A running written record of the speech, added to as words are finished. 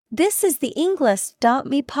This is the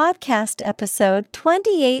Englist.me podcast episode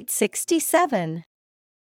 2867.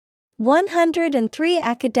 103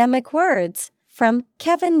 academic words from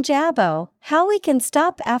Kevin Njabo, How We Can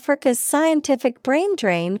Stop Africa's Scientific Brain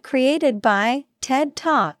Drain, created by TED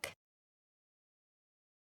Talk.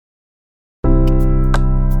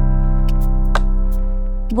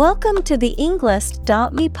 Welcome to the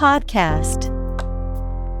Englist.me podcast.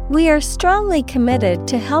 We are strongly committed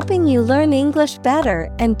to helping you learn English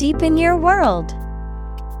better and deepen your world.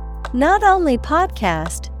 Not only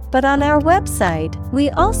podcast, but on our website, we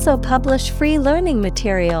also publish free learning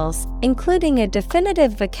materials, including a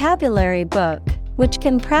definitive vocabulary book, which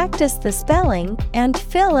can practice the spelling and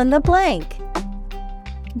fill in the blank.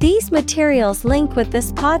 These materials link with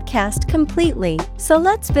this podcast completely, so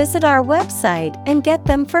let's visit our website and get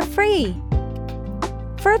them for free.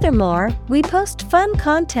 Furthermore, we post fun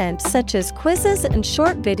content such as quizzes and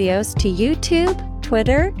short videos to YouTube,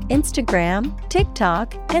 Twitter, Instagram,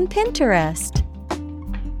 TikTok, and Pinterest.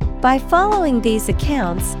 By following these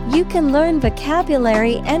accounts, you can learn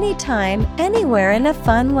vocabulary anytime, anywhere in a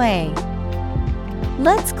fun way.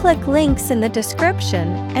 Let's click links in the description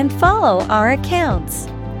and follow our accounts.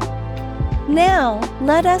 Now,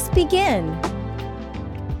 let us begin.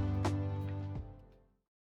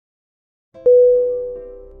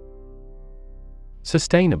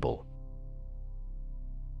 Sustainable.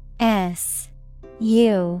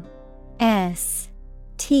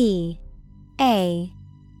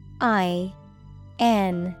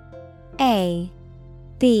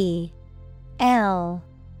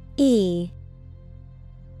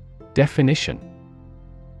 Definition: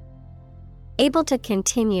 able to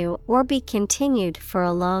continue or be continued for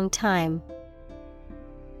a long time.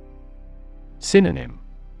 Synonym: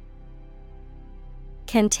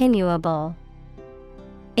 continuable,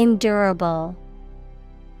 endurable,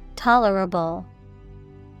 tolerable.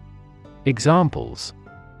 Examples: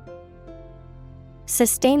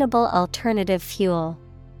 sustainable alternative fuel.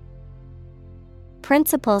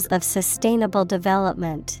 Principles of sustainable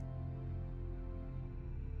development.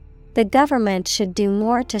 The government should do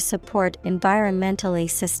more to support environmentally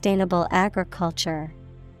sustainable agriculture.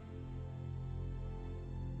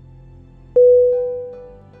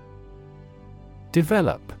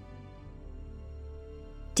 Develop.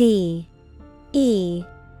 D-E-V-E-L-O-P.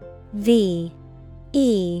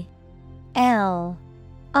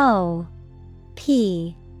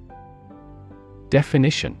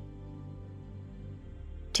 Definition: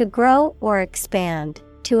 to grow or expand,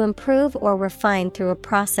 to improve or refine through a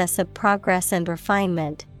process of progress and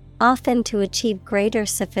refinement, often to achieve greater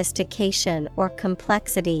sophistication or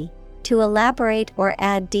complexity, to elaborate or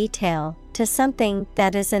add detail to something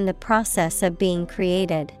that is in the process of being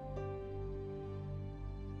created.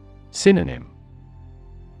 Synonym: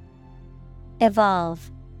 evolve,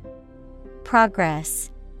 progress,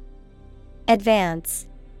 advance.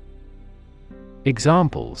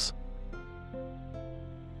 Examples: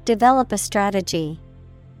 develop a strategy.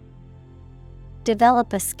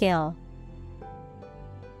 Develop a skill.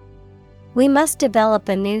 We must develop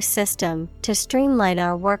a new system to streamline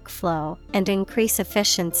our workflow and increase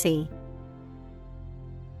efficiency.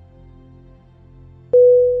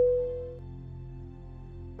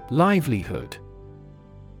 Livelihood.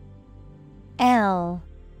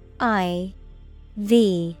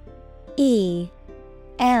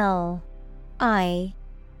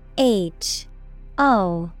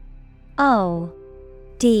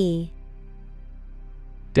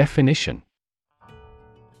 Definition: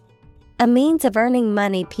 a means of earning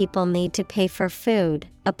money people need to pay for food,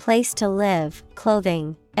 a place to live,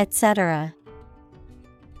 clothing, etc.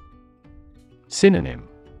 Synonym: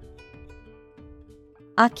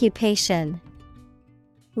 occupation,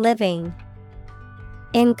 living,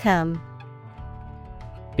 income.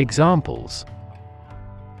 Examples: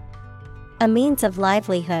 a means of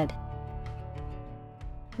livelihood.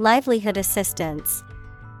 Livelihood assistance.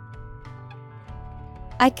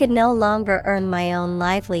 I could no longer earn my own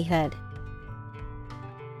livelihood.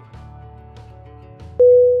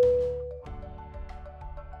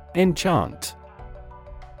 Enchant.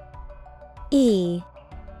 E-N-C-H-A-N-T.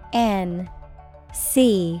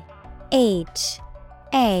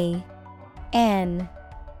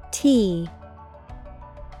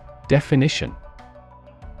 Definition: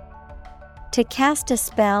 to cast a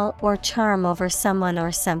spell or charm over someone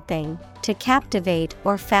or something, to captivate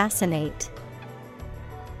or fascinate.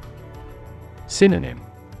 Synonym: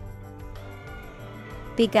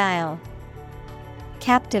 beguile,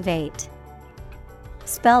 captivate,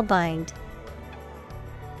 spellbind.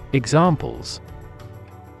 Examples: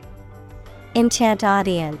 enchant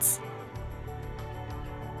audience.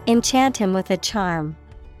 Enchant him with a charm.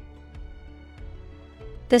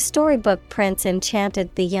 The storybook prince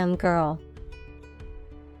enchanted the young girl.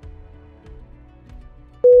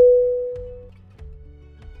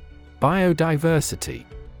 Biodiversity.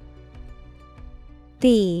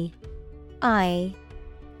 Biodiversity.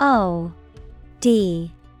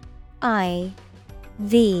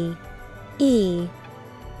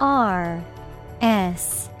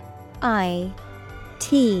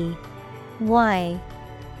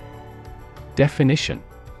 Definition.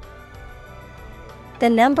 The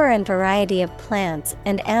number and variety of plants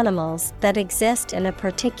and animals that exist in a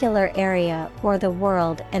particular area or the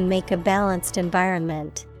world and make a balanced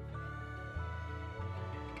environment.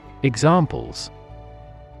 Examples.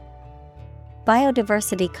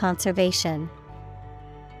 Biodiversity conservation.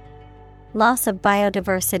 Loss of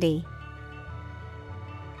biodiversity.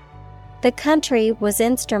 The country was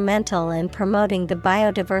instrumental in promoting the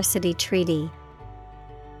Biodiversity Treaty.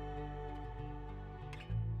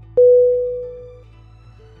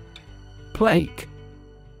 Plague.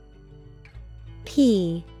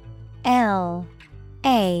 Plague.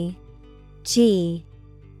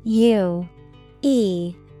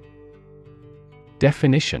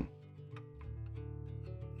 Definition.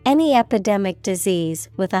 Any epidemic disease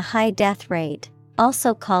with a high death rate,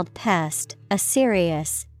 also called pest, a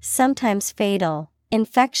serious, sometimes fatal,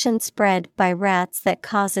 infection spread by rats that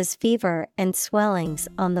causes fever and swellings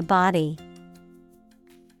on the body.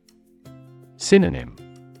 Synonym.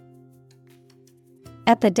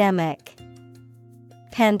 Epidemic,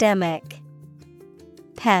 pandemic,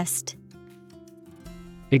 pest.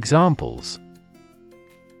 Examples.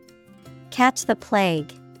 Catch the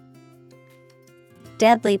plague.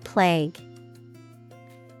 Deadly plague.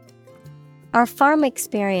 Our farm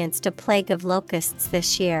experienced a plague of locusts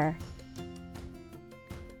this year.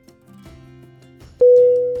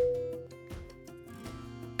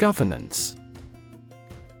 Governance. Governance.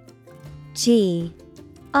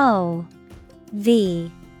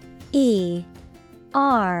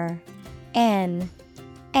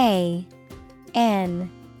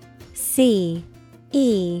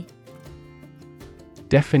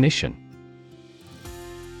 Definition.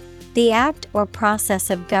 The act or process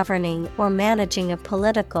of governing or managing a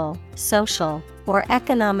political, social, or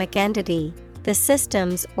economic entity, the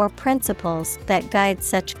systems or principles that guide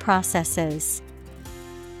such processes.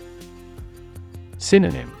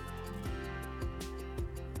 Synonym.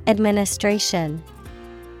 Administration,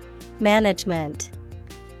 management,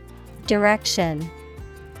 direction.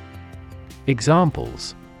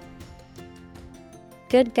 Examples.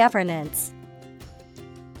 Good governance.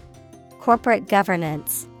 Corporate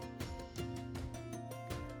governance.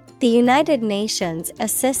 The United Nations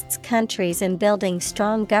assists countries in building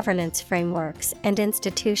strong governance frameworks and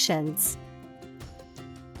institutions.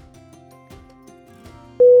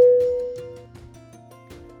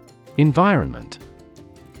 Environment.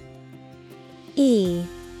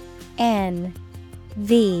 Environment.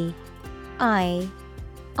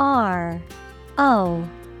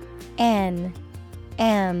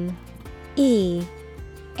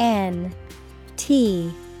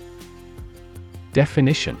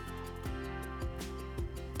 Definition.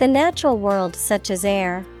 The natural world such as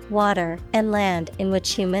air, water, and land in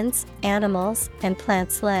which humans, animals, and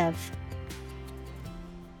plants live.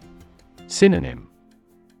 Synonym.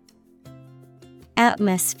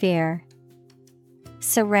 Atmosphere,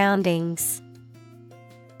 surroundings,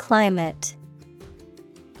 climate.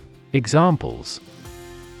 Examples.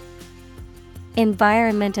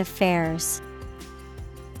 Environment affairs.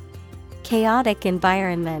 Chaotic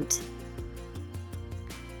environment.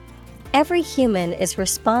 Every human is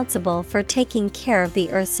responsible for taking care of the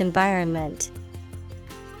Earth's environment.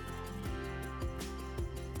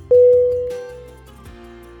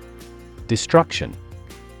 Destruction.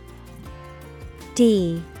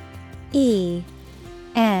 Destruction.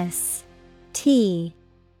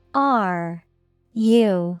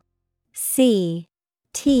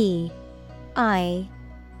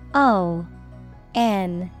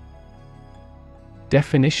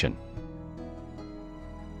 Definition.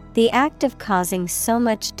 The act of causing so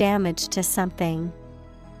much damage to something.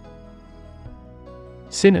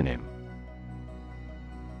 Synonym.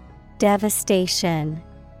 Devastation,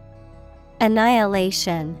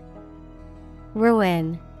 annihilation,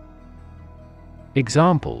 ruin.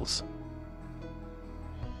 Examples.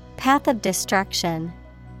 Path of destruction.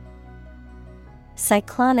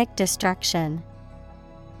 Cyclonic destruction.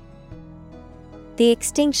 The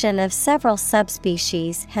extinction of several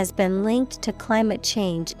subspecies has been linked to climate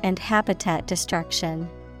change and habitat destruction.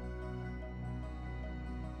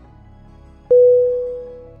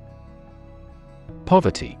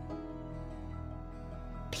 Poverty.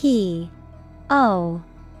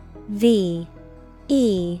 Poverty.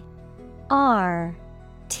 E R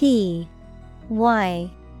T Y.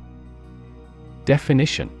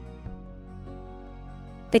 Definition: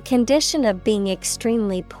 The condition of being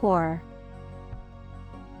extremely poor.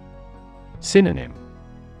 Synonym: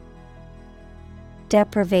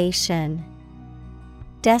 Deprivation,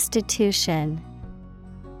 destitution,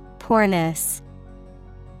 poorness.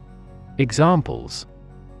 Examples: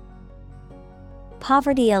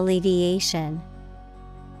 Poverty alleviation.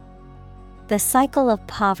 The cycle of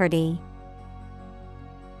poverty.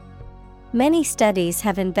 Many studies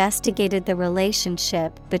have investigated the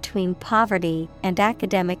relationship between poverty and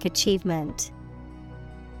academic achievement.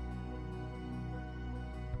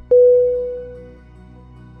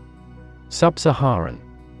 Sub-Saharan.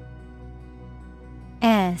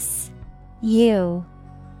 S U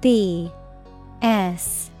B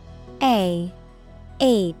S A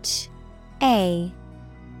H A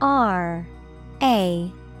R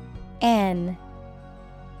A N.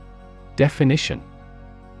 Definition: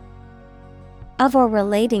 Of or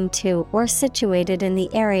relating to or situated in the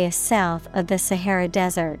area south of the Sahara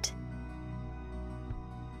Desert.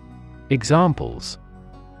 Examples: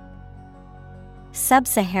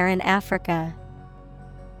 Sub-Saharan Africa.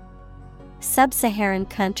 Sub-Saharan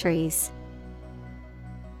countries.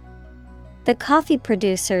 The coffee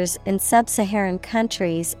producers in sub-Saharan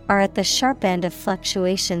countries are at the sharp end of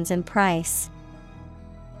fluctuations in price.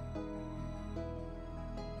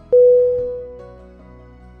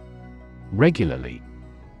 Regularly.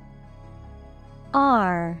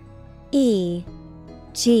 R E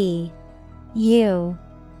G U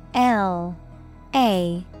L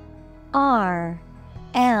A R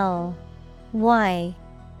L Y.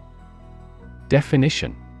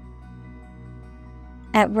 Definition: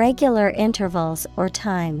 At regular intervals or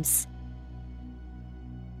times.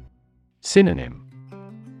 Synonym: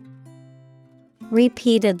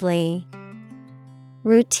 Repeatedly,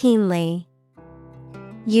 routinely,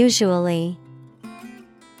 usually.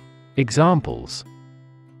 Examples: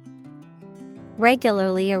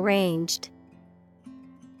 Regularly arranged.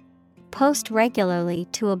 Post regularly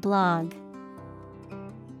to a blog.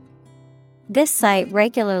 This site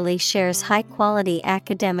regularly shares high-quality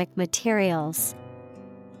academic materials.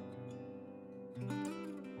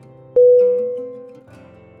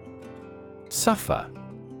 Suffer.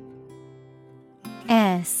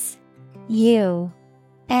 S U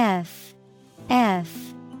F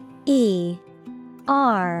F E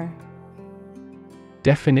R.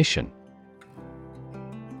 Definition: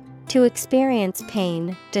 To experience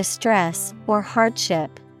pain, distress, or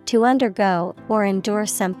hardship, to undergo or endure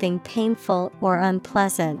something painful or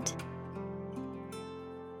unpleasant.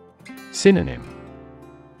 Synonym: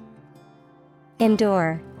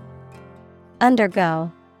 Endure,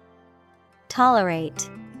 undergo, tolerate.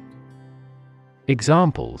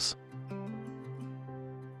 Examples: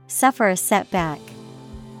 Suffer a setback.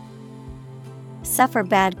 Suffer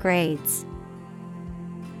bad grades.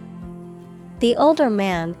 The older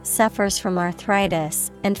man suffers from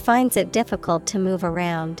arthritis and finds it difficult to move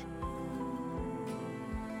around.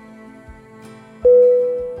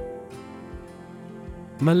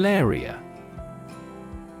 Malaria.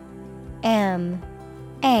 M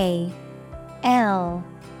A L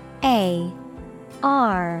A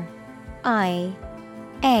R I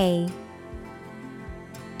A.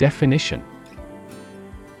 Definition: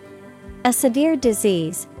 A severe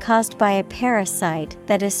disease caused by a parasite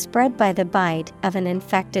that is spread by the bite of an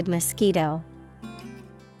infected mosquito.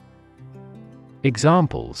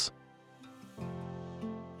 Examples: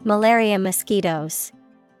 Malaria mosquitoes.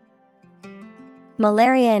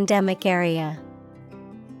 Malaria endemic area.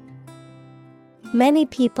 Many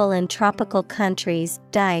people in tropical countries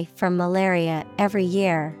die from malaria every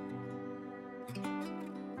year.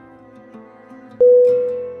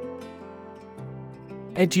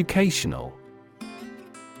 Educational.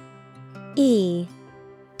 E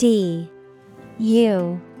D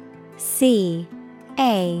U C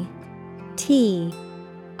A T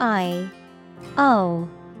I O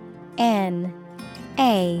N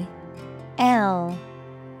A L.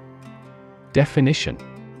 Definition: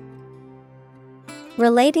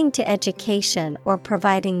 Relating to education or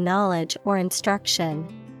providing knowledge or instruction.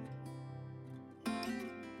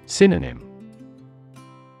 Synonym: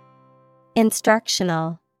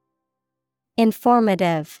 Instructional,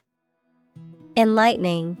 informative,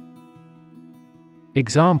 enlightening.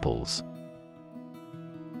 Examples: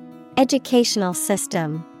 Educational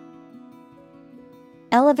system.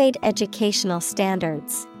 Elevate educational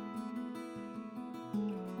standards.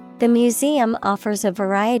 The museum offers a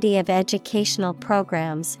variety of educational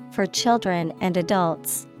programs for children and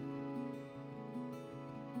adults.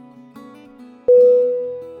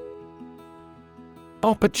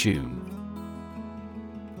 Opportune.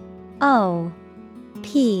 O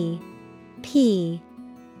P P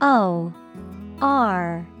O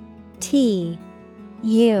R T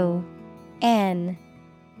U N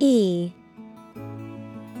E.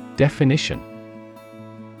 Definition.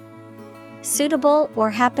 Suitable or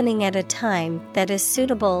happening at a time that is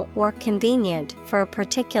suitable or convenient for a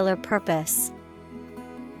particular purpose.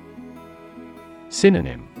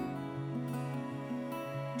 Synonym.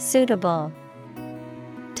 Suitable,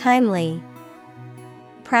 timely,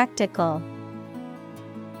 practical.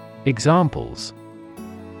 Examples.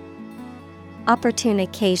 Opportune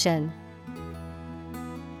occasion.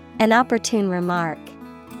 An opportune remark.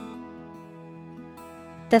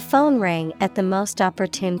 The phone rang at the most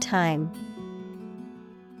opportune time.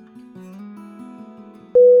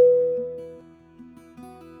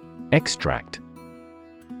 Extract.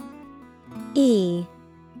 E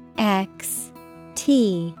X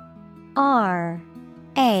T R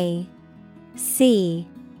A C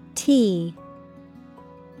T.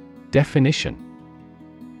 Definition.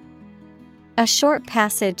 A short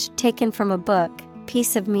passage taken from a book,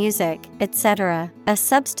 piece of music, etc., a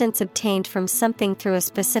substance obtained from something through a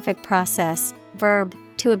specific process. Verb,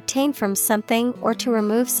 to obtain from something or to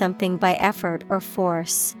remove something by effort or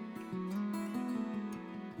force.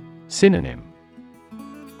 Synonym.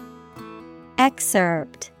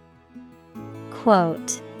 Excerpt.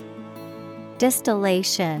 Quote.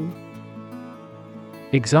 Distillation.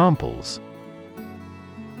 Examples.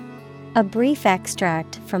 A brief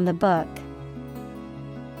extract from the book.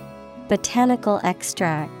 Botanical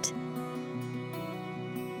extract.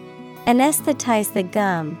 Anesthetize the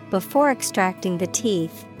gum before extracting the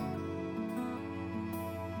teeth.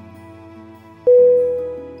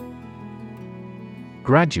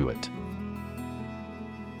 Graduate.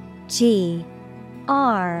 G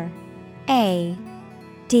R A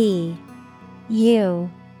D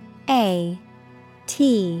U A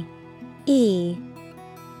T E.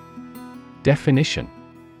 Definition.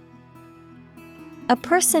 A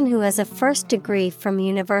person who has a first degree from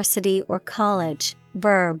university or college.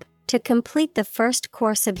 Verb, to complete the first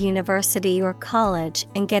course of university or college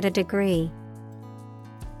and get a degree.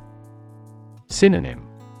 Synonym.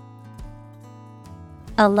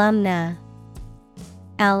 Alumna,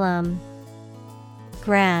 alum,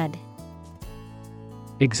 grad.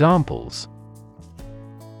 Examples.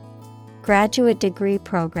 Graduate degree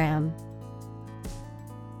program.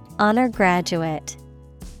 Honor graduate.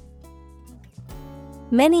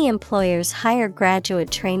 Many employers hire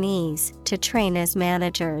graduate trainees to train as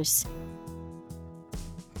managers.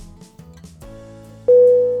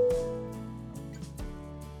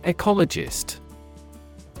 Ecologist.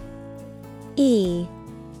 E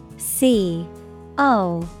C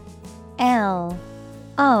O L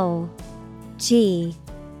O G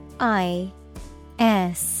I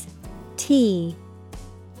S T.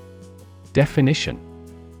 Definition.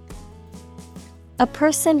 A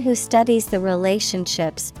person who studies the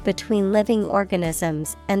relationships between living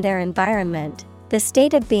organisms and their environment, the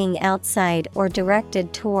state of being outside or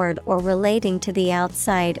directed toward or relating to the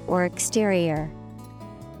outside or exterior.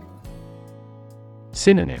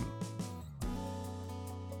 Synonym.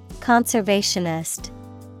 Conservationist,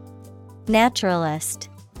 naturalist.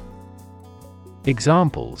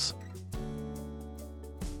 Examples.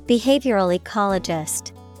 Behavioral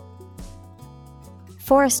ecologist,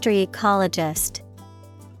 forestry ecologist.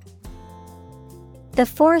 The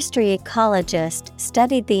forestry ecologist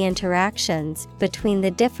studied the interactions between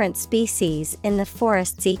the different species in the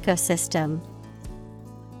forest's ecosystem.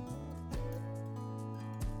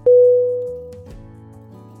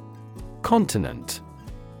 Continent.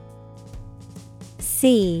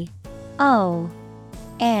 C O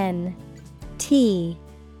N T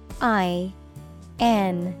I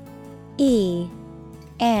N E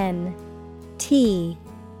N T.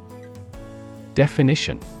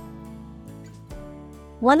 Definition.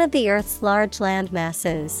 One of the Earth's large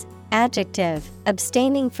landmasses. Adjective,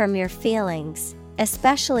 abstaining from your feelings,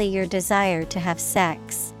 especially your desire to have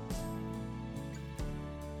sex.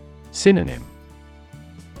 Synonym.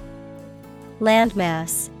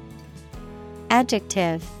 Landmass.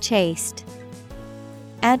 Adjective, chaste.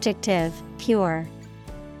 Adjective, pure.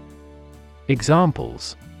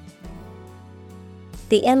 Examples.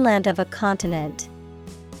 The inland of a continent.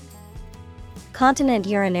 Continent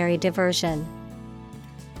urinary diversion.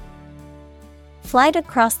 Flight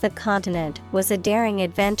across the continent was a daring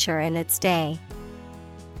adventure in its day.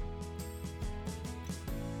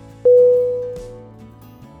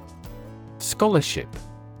 Scholarship.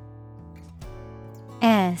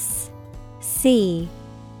 S C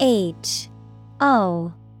H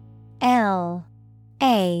O L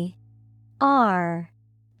A R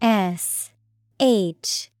S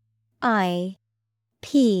H I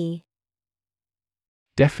P.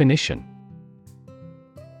 Definition: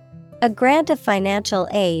 A grant of financial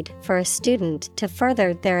aid for a student to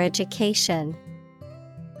further their education.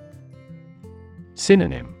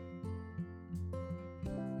 Synonym: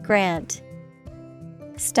 Grant,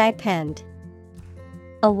 stipend,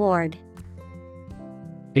 award.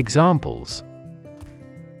 Examples: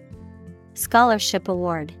 Scholarship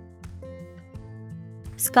award,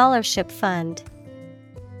 scholarship fund.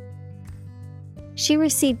 She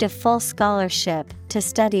received a full scholarship to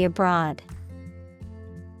study abroad.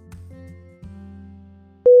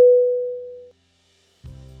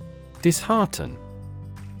 Dishearten.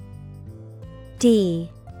 Dishearten.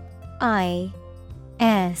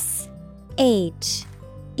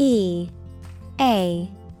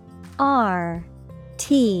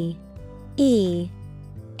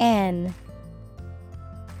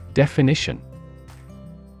 Definition: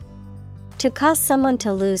 To cause someone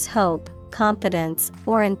to lose hope, confidence,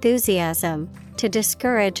 or enthusiasm, to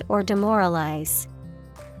discourage or demoralize.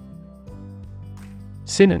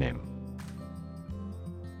 Synonym: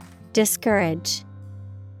 Discourage,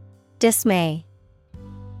 dismay,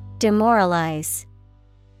 demoralize.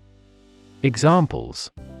 Examples: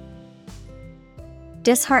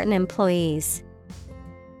 Dishearten employees,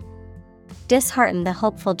 dishearten the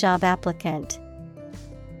hopeful job applicant.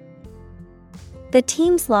 The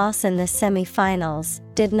team's loss in the semifinals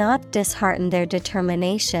did not dishearten their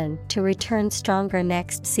determination to return stronger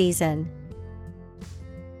next season.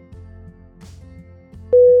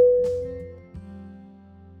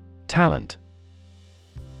 Talent.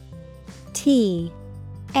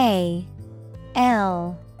 Talent.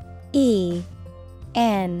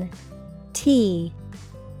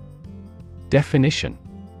 Definition: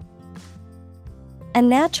 A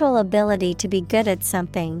natural ability to be good at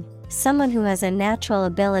something. Someone who has a natural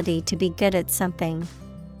ability to be good at something.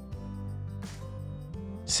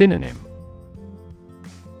 Synonym: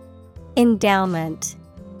 Endowment,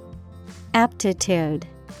 aptitude,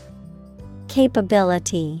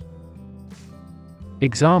 capability.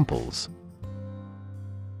 Examples: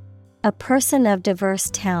 A person of diverse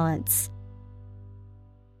talents.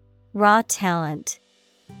 Raw talent.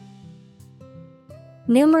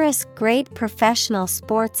 Numerous great professional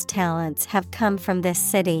sports talents have come from this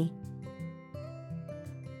city.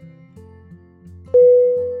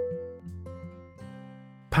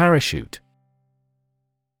 Parachute.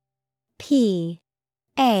 Parachute.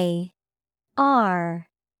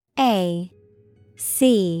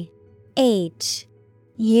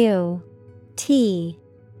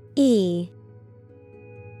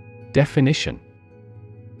 Definition: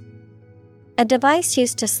 A device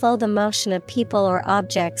used to slow the motion of people or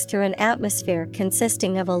objects through an atmosphere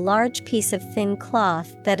consisting of a large piece of thin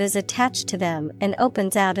cloth that is attached to them and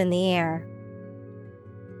opens out in the air.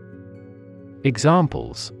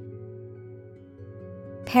 Examples: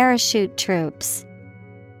 Parachute troops.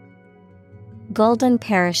 Golden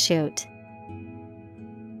parachute.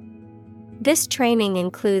 This training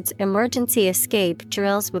includes emergency escape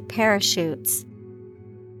drills with parachutes.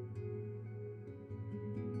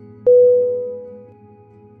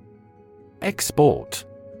 Export.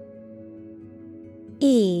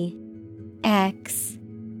 Export.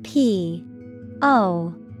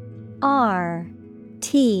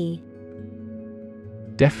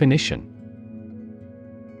 Definition: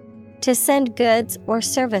 To send goods or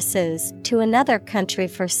services to another country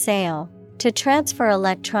for sale. To transfer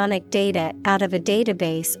electronic data out of a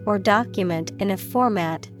database or document in a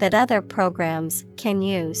format that other programs can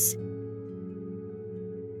use.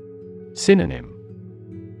 Synonym: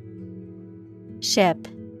 Ship,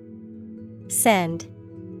 send,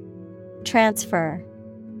 transfer.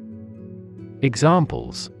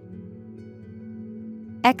 Examples: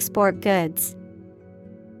 Export goods.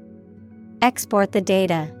 Export the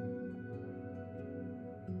data.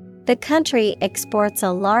 The country exports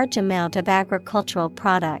a large amount of agricultural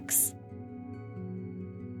products.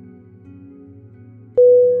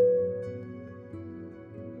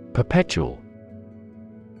 Perpetual.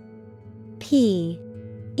 Perpetual.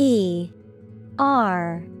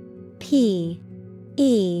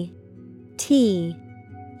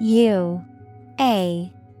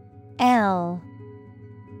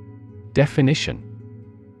 Definition: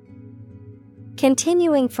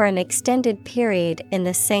 Continuing for an extended period in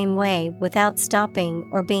the same way without stopping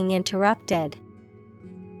or being interrupted.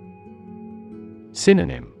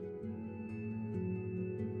 Synonym: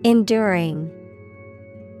 Enduring,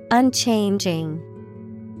 unchanging,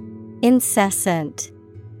 incessant.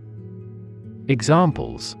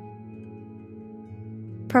 Examples: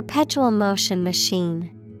 Perpetual motion machine.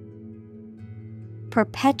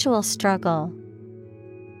 perpetual struggle.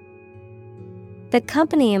 The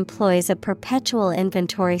company employs a perpetual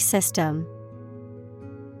inventory system.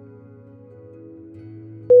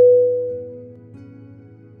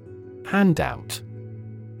 Handout.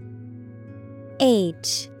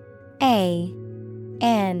 Handout.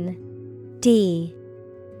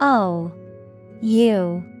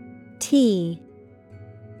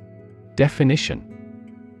 Definition.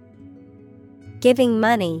 Giving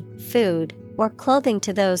money, food, or clothing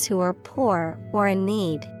to those who are poor or in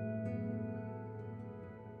need.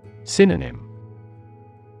 Synonym.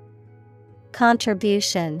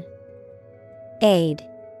 Contribution, aid,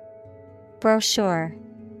 brochure.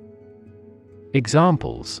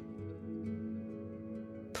 Examples.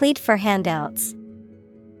 Plead for handouts.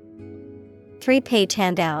 3-page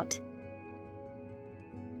handout.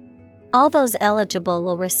 All those eligible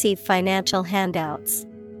will receive financial handouts.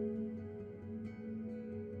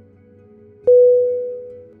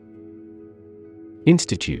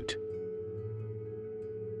 Institute.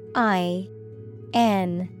 INSTITUTE.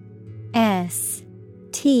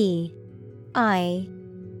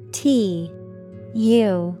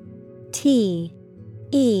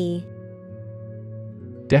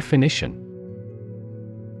 Definition.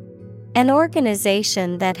 An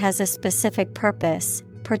organization that has a specific purpose,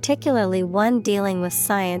 particularly one dealing with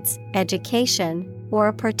science, education, or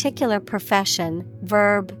a particular profession.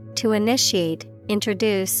 Verb, to initiate,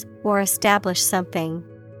 introduce, or establish something.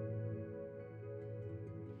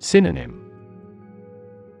 Synonym.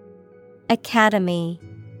 Academy,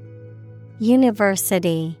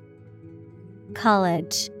 university,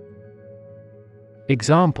 college.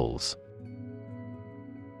 Examples.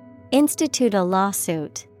 Institute a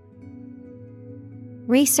lawsuit.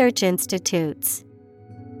 Research institutes.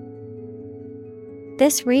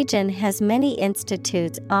 This region has many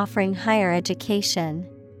institutes offering higher education.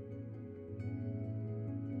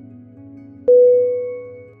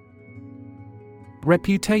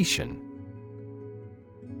 Reputation.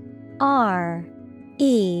 REPUTATION.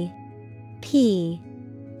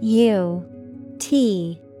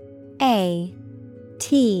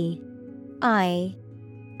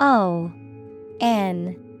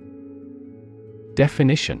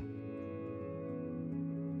 Definition.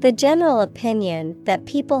 The general opinion that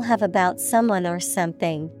people have about someone or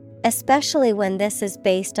something, especially when this is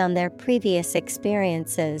based on their previous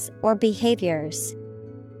experiences or behaviors.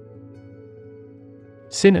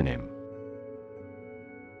 Synonym.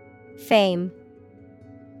 Fame,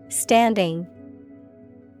 standing,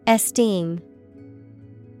 esteem.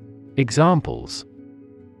 Examples.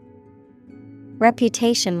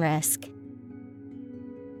 Reputation risk.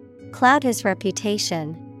 Cloud his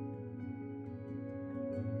reputation.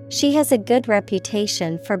 She has a good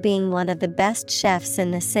reputation for being one of the best chefs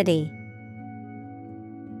in the city.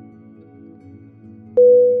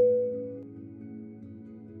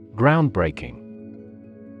 Groundbreaking. Groundbreaking.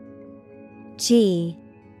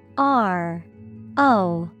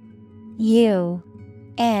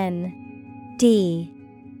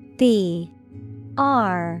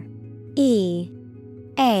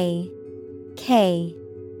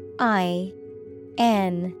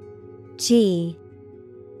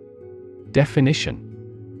 Definition.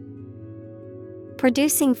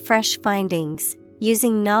 Producing fresh findings,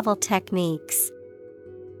 using novel techniques.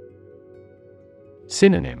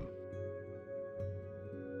 Synonym.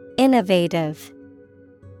 Innovative,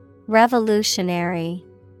 revolutionary.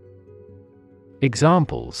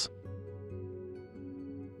 Examples.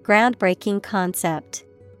 Groundbreaking concept.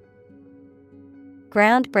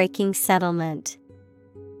 Groundbreaking settlement.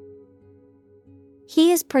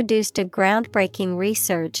 He has produced a groundbreaking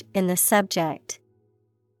research in the subject.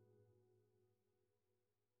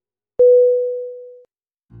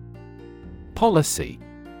 Policy.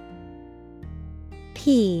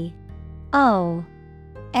 POLICY.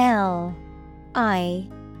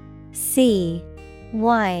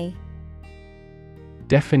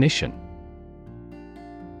 Definition.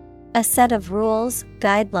 A set of rules,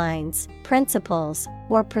 guidelines, principles,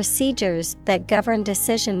 or procedures that govern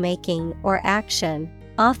decision-making or action,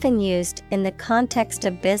 often used in the context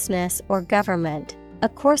of business or government. A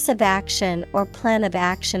course of action or plan of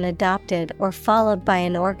action adopted or followed by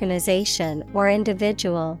an organization or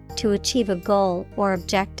individual to achieve a goal or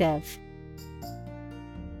objective.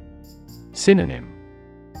 Synonym.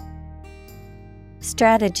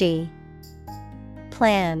 Strategy,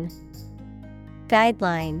 plan,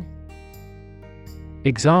 guideline.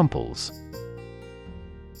 Examples.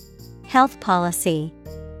 Health policy,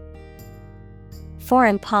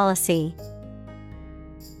 foreign policy.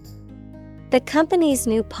 The company's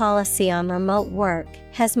new policy on remote work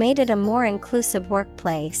has made it a more inclusive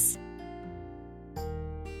workplace.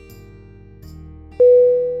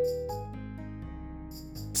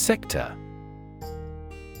 Sector.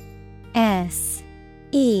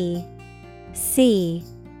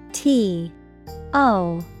 SECTOR.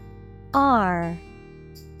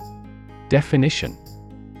 Definition.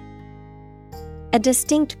 A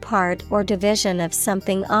distinct part or division of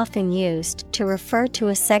something often used to refer to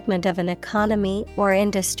a segment of an economy or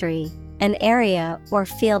industry, an area or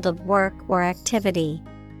field of work or activity.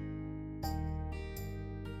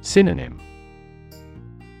 Synonym.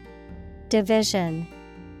 Division,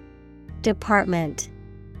 department,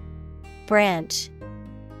 branch.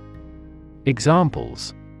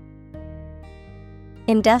 Examples.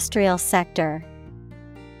 Industrial sector,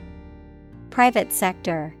 private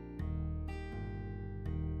sector.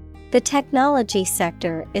 The technology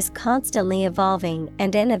sector is constantly evolving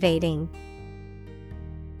and innovating.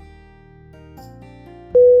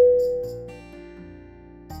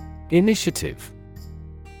 Initiative.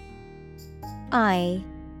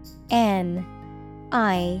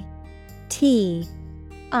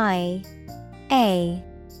 INITIATIVE.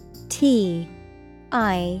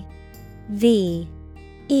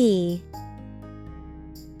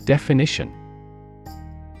 Definition.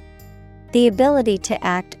 The ability to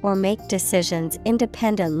act or make decisions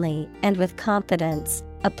independently and with confidence,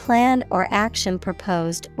 a plan or action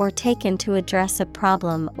proposed or taken to address a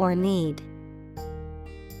problem or need.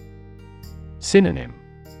 Synonym.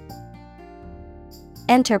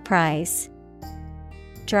 Enterprise,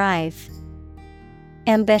 drive,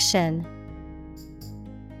 ambition.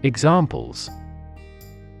 Examples.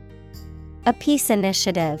 A peace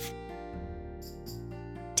initiative.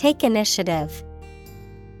 Take initiative.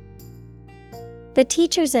 The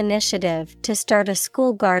teacher's initiative to start a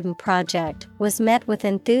school garden project was met with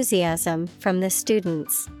enthusiasm from the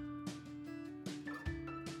students.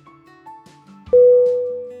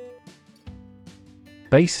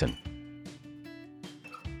 Basin.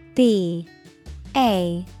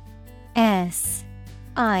 BASIN.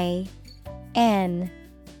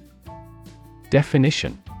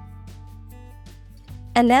 Definition.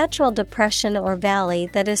 A natural depression or valley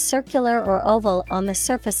that is circular or oval on the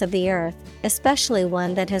surface of the earth, especially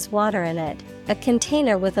one that has water in it, a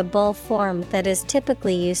container with a bowl form that is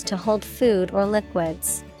typically used to hold food or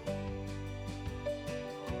liquids.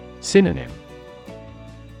 Synonym.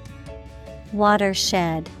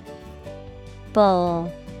 Watershed,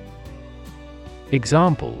 bowl.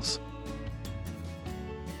 Examples.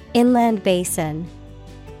 Inland basin.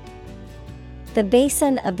 The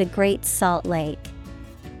basin of the Great Salt Lake.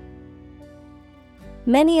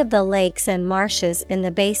 Many of the lakes and marshes in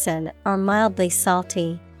the basin are mildly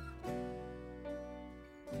salty.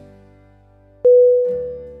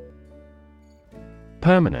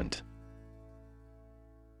 Permanent.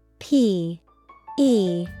 PERMANENT.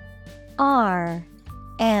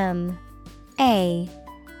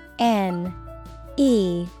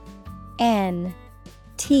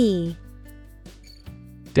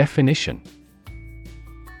 Definition.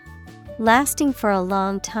 Lasting for a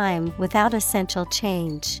long time without essential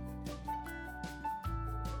change.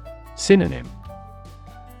 Synonym.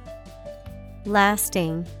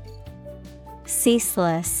 Lasting,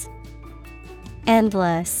 ceaseless,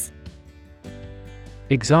 endless.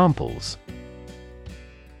 Examples.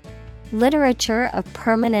 Literature of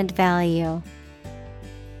permanent value.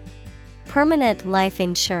 Permanent life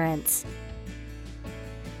insurance.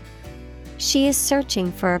 She is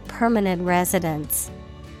searching for a permanent residence.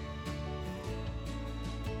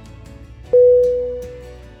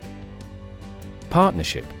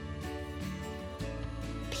 Partnership.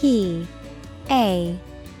 PARTNERSHIP.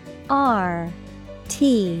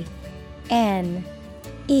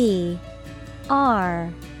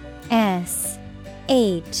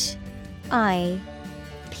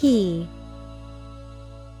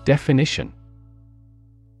 Definition.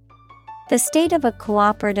 The state of a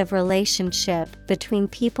cooperative relationship between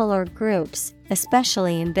people or groups,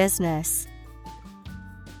 especially in business.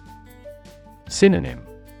 Synonym.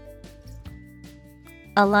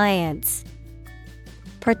 Alliance,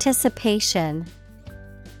 participation,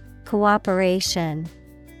 cooperation.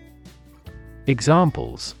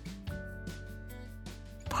 Examples.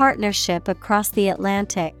 Partnership across the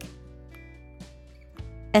Atlantic.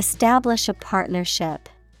 Establish a partnership.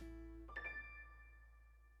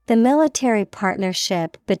 The military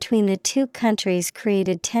partnership between the two countries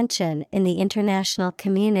created tension in the international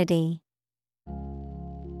community.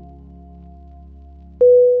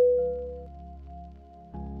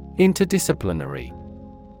 Interdisciplinary.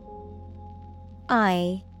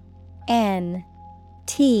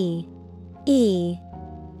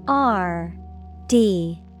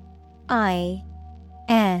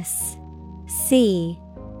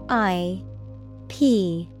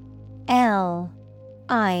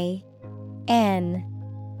 I-N-A-R-Y.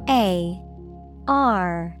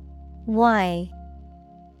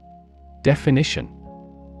 Definition: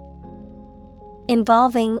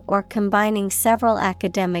 Involving or combining several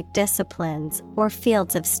academic disciplines or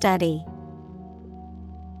fields of study.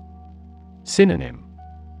 Synonym: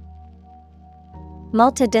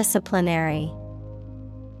 Multidisciplinary,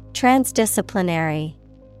 transdisciplinary.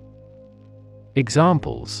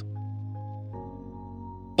 Examples: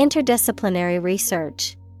 Interdisciplinary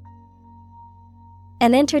research.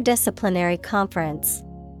 An interdisciplinary conference.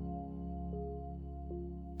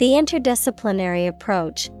 The interdisciplinary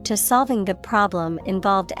approach to solving the problem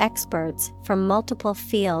involved experts from multiple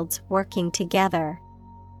fields working together.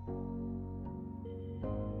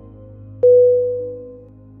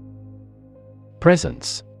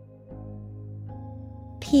 Presence.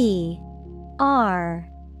 P-R-E-S-E-N-C-E.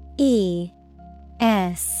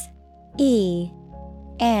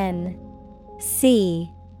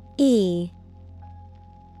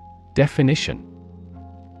 Definition: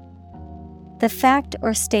 The fact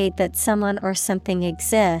or state that someone or something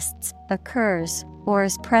exists, occurs, or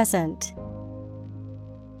is present.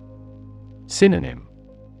 Synonym: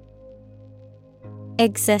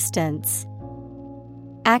 Existence,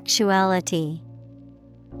 actuality,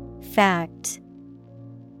 fact.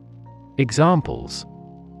 Examples: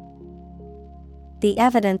 The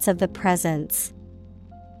evidence of the presence.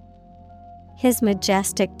 His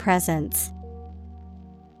majestic presence.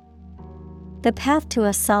 The path to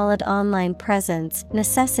a solid online presence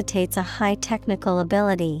necessitates a high technical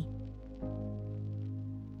ability.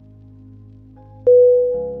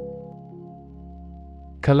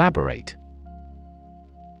 Collaborate.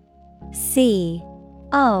 C-O-L-L-A-B-O-R-A-T-E.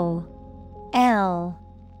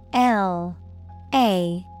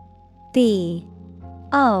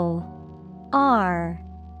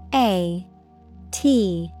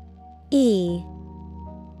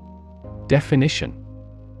 Definition: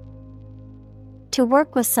 To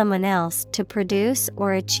work with someone else to produce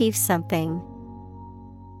or achieve something.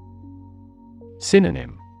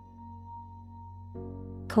 Synonym: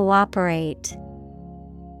 Cooperate,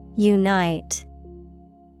 unite,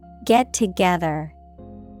 get together.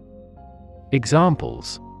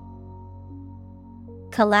 Examples: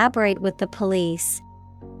 Collaborate with the police.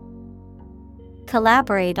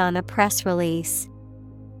 Collaborate on a press release.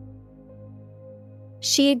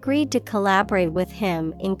 She agreed to collaborate with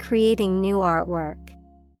him in creating new artwork.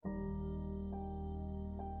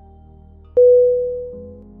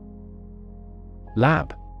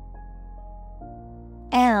 Lab.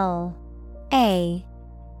 L-A-B.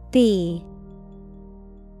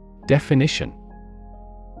 Definition: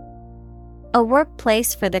 A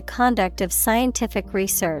workplace for the conduct of scientific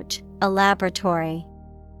research, a laboratory.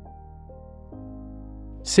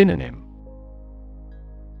 Synonym: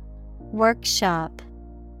 Workshop,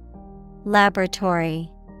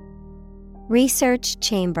 laboratory, research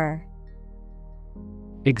chamber.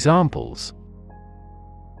 Examples: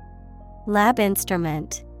 Lab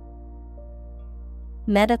instrument,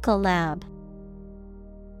 medical lab.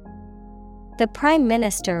 The Prime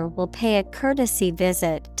Minister will pay a courtesy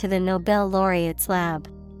visit to the Nobel laureate's lab.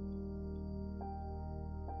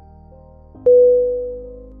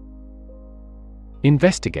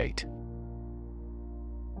 Investigate.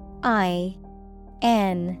 I-N-V-E-S-T-I-G-A-T-E.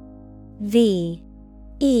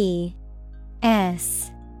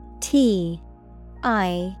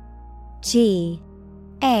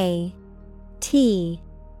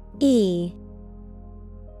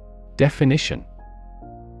 Definition: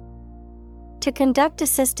 To conduct a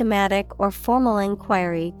systematic or formal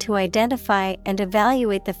inquiry to identify and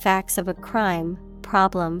evaluate the facts of a crime,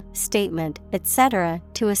 problem, statement, etc.,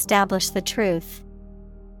 to establish the truth.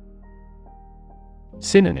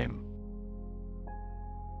 Synonym: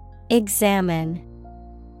 Examine,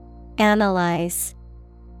 analyze,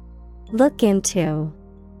 look into.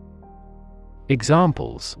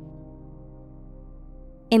 Examples: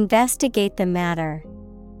 Investigate the matter.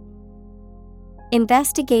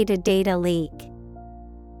 Investigate a data leak.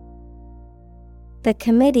 The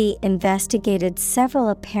committee investigated several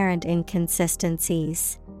apparent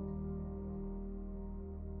inconsistencies.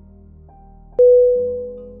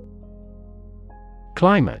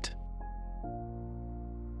 Climate.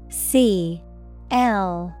 C-L-I-M-A-T-E.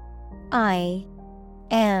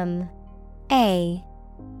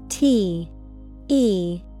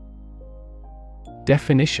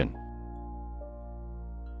 Definition: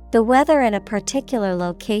 The weather in a particular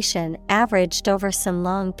location averaged over some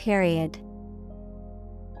long period.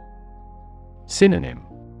 Synonym: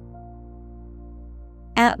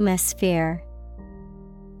 Atmosphere,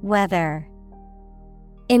 weather,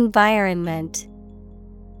 environment.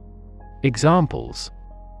 Examples: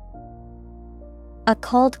 A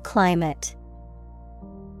cold climate.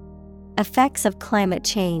 Effects of climate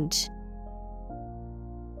change.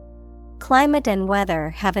 Climate and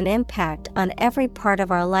weather have an impact on every part of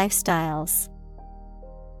our lifestyles.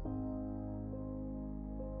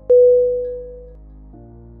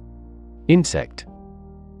 Insect.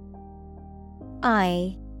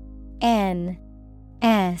 INSECT.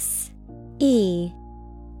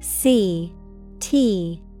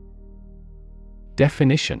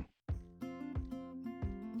 Definition.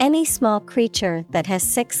 Any small creature that has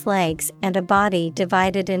 6 legs and a body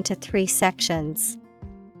divided into 3 sections.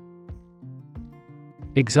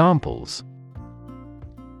 Examples.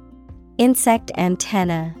 Insect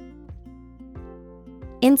antenna.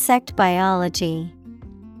 Insect biology.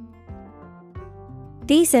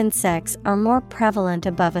 These insects are more prevalent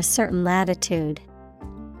above a certain latitude.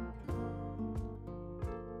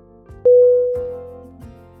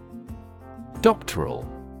 Doctoral.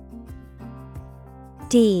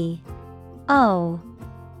 DOCTORAL.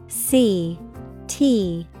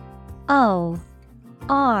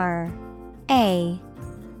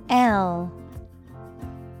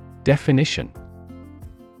 Definition.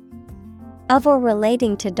 Of or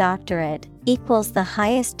relating to doctorate equals the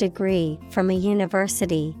highest degree from a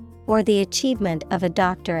university, or the achievement of a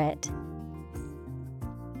doctorate.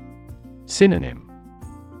 Synonym.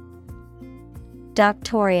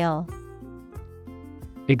 Doctoral.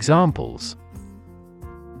 Examples.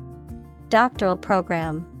 Doctoral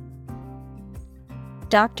program.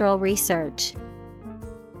 Doctoral research.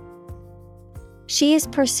 She is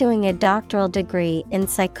pursuing a doctoral degree in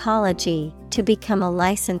psychology to become a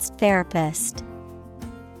licensed therapist.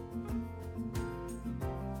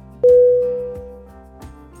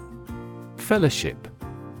 Fellowship.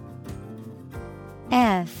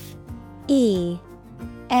 FELLOWSHIP.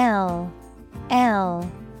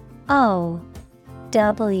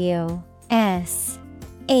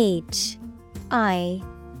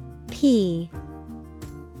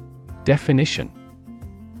 Definition.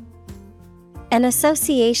 An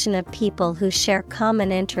association of people who share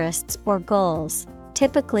common interests or goals,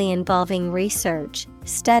 typically involving research,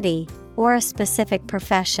 study, or a specific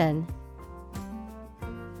profession.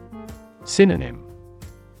 Synonym.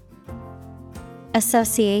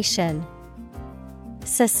 Association,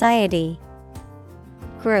 society,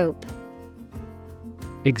 group.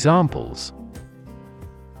 Examples.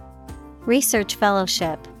 Research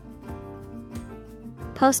fellowship.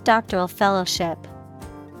 Postdoctoral fellowship.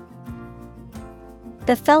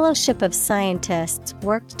 The Fellowship of Scientists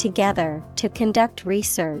worked together to conduct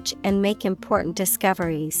research and make important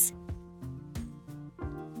discoveries.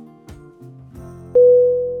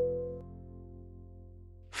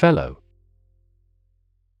 Fellow.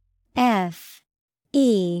 FELLOW.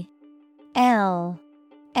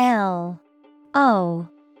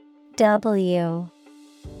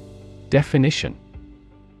 Definition.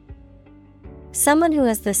 Someone who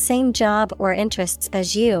has the same job or interests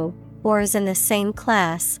as you, or is in the same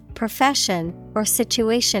class, profession, or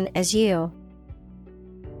situation as you.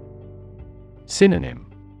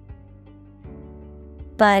 Synonym.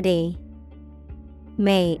 Buddy,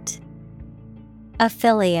 mate,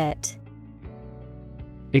 affiliate.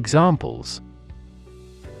 Examples.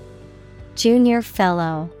 Junior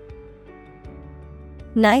fellow.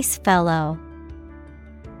 Nice fellow.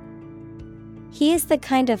 He is the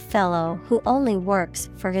kind of fellow who only works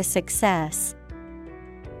for his success.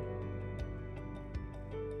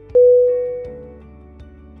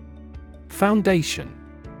 Foundation.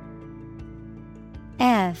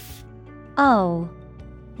 FOUNDATION.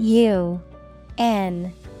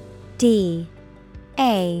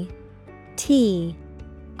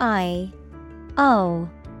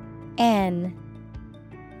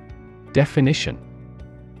 Definition.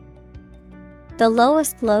 The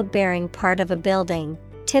lowest load-bearing part of a building,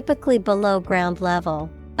 typically below ground level,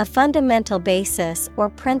 a fundamental basis or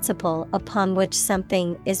principle upon which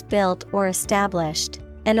something is built or established,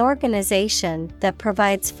 an organization that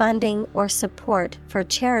provides funding or support for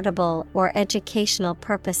charitable or educational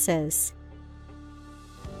purposes.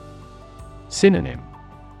 Synonym.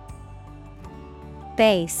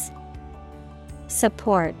 Base,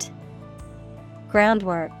 support,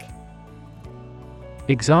 groundwork.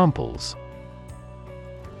 Examples.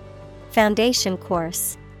 Foundation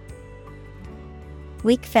course.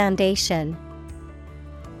 Weak foundation.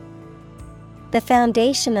 The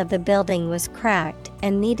foundation of the building was cracked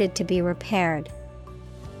and needed to be repaired.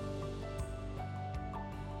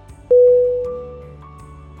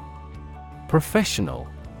 Professional.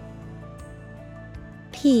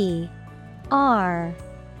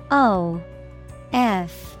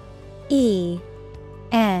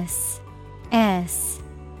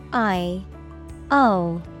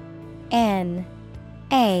 O N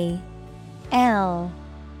A L.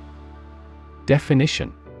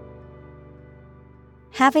 Definition: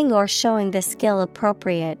 having or showing the skill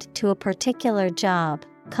appropriate to a particular job,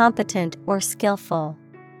 competent or skillful.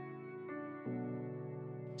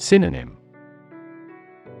 Synonym: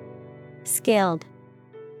 Skilled,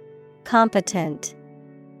 competent,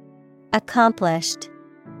 accomplished.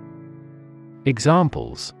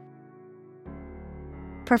 Examples: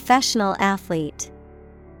 professional athlete,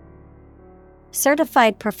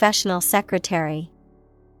 certified professional secretary.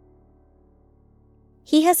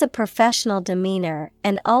 He has a professional demeanor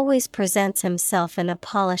and always presents himself in a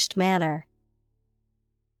polished manner.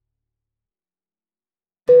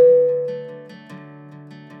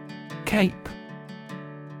 Cape.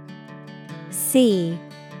 C-A-P-E.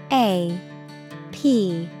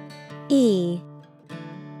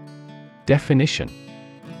 Definition: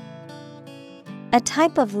 a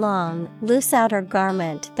type of long, loose outer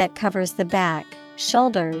garment that covers the back,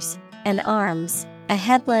 shoulders, and arms, a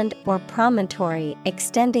headland or promontory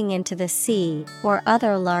extending into the sea or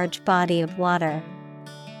other large body of water.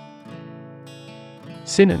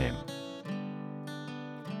 Synonym: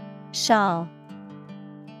 Shawl,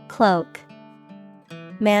 cloak,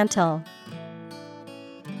 mantle.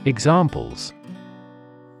 Examples: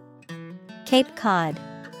 Cape Cod,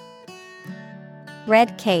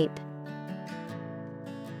 red cape.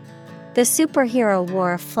 The superhero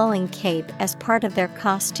wore a flowing cape as part of their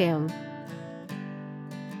costume.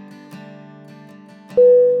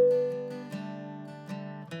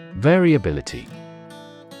 Variability.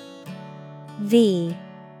 V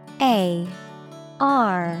A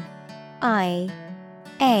R I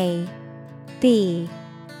A B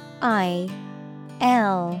I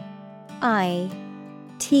L I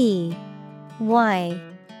T Y.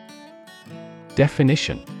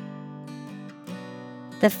 Definition: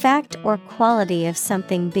 the fact or quality of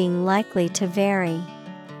something being likely to vary.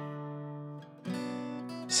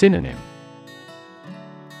 Synonym: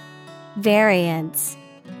 variance,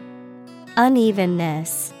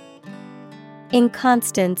 unevenness,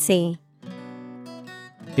 inconstancy.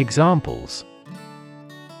 Examples: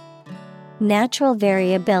 natural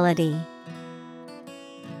variability,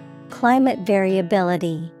 climate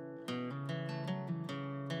variability.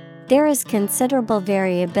 There is considerable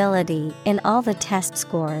variability in all the test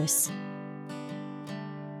scores.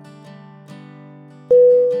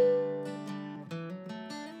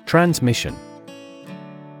 Transmission.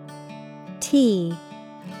 T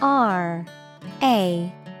R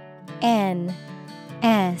A N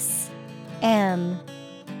S M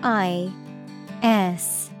I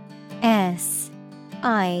S S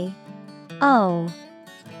I O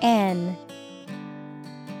N.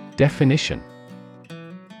 Definition: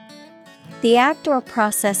 the act or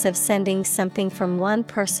process of sending something from one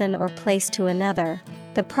person or place to another,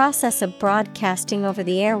 the process of broadcasting over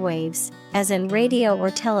the airwaves, as in radio or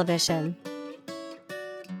television.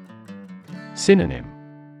 Synonym: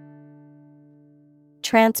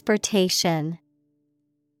 transportation,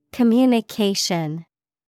 communication,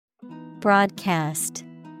 broadcast.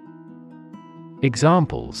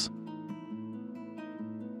 Examples: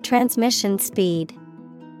 transmission speed,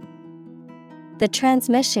 the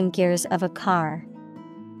transmission gears of a car.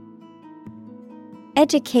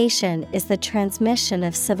 Education is the transmission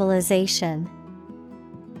of civilization.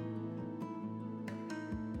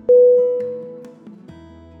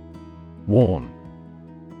 Warn.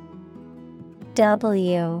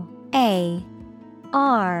 W-A-R-N.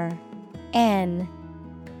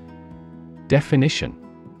 Definition: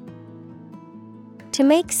 to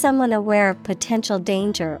make someone aware of potential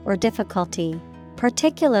danger or difficulty,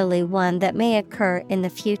 particularly one that may occur in the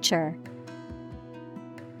future.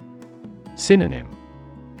 Synonym: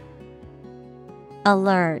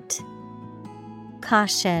 alert,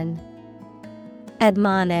 caution,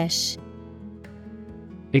 admonish.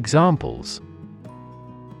 Examples: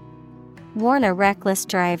 warn a reckless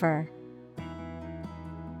driver,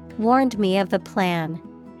 warned me of the plan.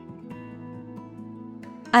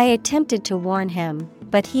 I attempted to warn him,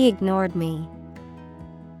 but he ignored me.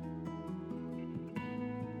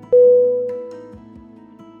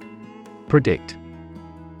 Predict.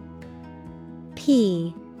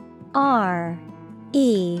 P R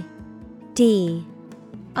E D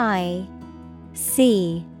I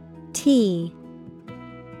C T.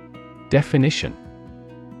 Definition: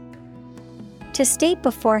 to state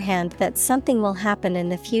beforehand that something will happen in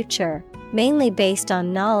the future, mainly based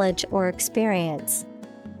on knowledge or experience.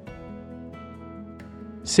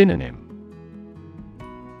 Synonym: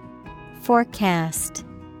 forecast,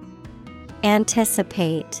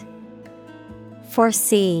 anticipate,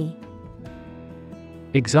 foresee.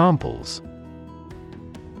 Examples: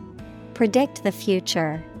 predict the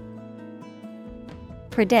future.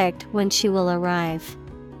 Predict when she will arrive.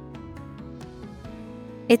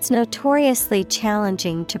 It's notoriously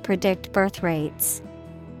challenging to predict birth rates.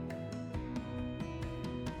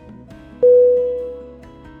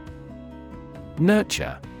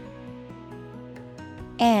 Nurture.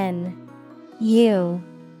 N-U-R-T-U-R-E.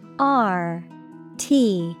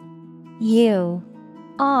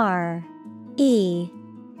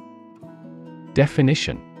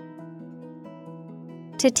 Definition: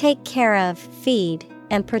 to take care of, feed,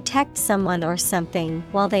 and protect someone or something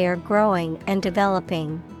while they are growing and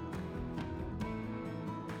developing.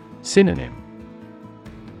 Synonym: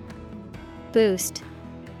 Boost,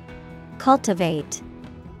 cultivate,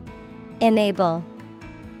 enable.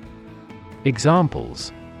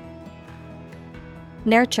 Examples: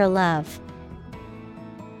 nurture love,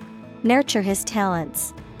 nurture his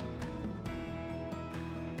talents.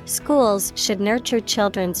 Schools should nurture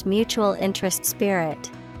children's mutual interest spirit.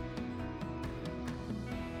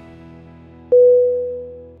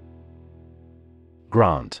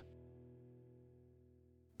 Grant.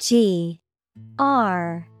 G-R-A-N-T.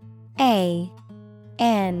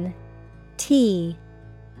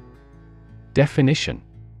 Definition: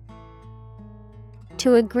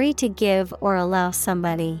 to agree to give or allow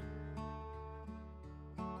somebody.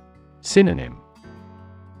 Synonym: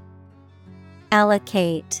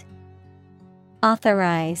 allocate,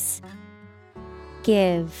 authorize,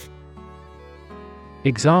 give.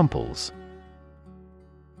 Examples: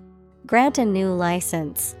 grant a new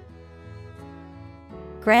license,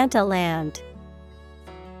 grant a land.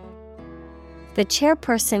 The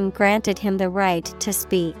chairperson granted him the right to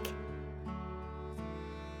speak.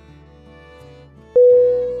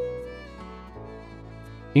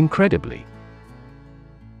 Incredibly.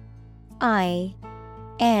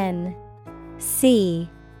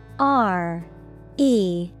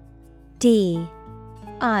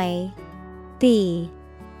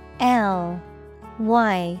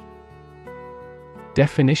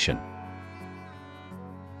 Definition: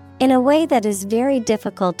 in a way that is very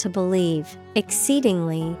difficult to believe,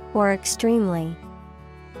 exceedingly or extremely.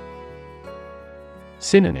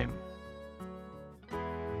 Synonym: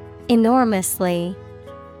 enormously,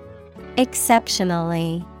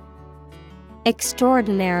 exceptionally,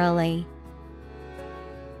 extraordinarily.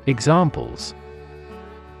 Examples: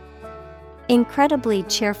 incredibly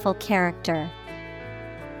cheerful character,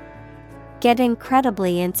 get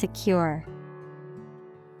incredibly insecure.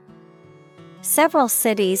 Several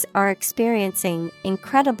cities are experiencing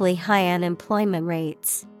incredibly high unemployment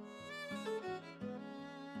rates.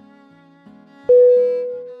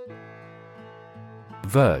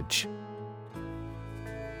 Verge.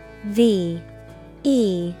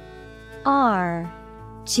 V-E-R-G-E.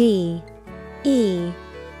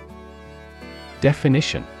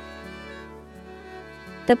 Definition: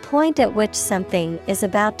 the point at which something is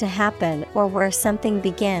about to happen or where something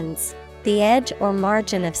begins, the edge or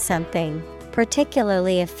margin of something,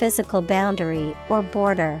 particularly a physical boundary or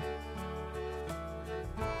border.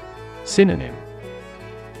 Synonym: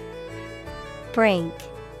 brink,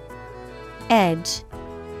 edge,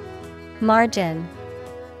 margin.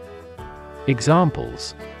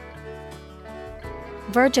 Examples: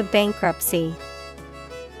 verge of bankruptcy,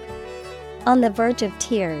 on the verge of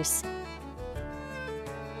tears.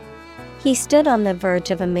 He stood on the verge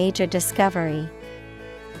of a major discovery.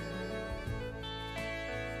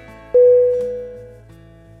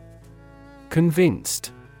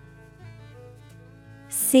 Convinced.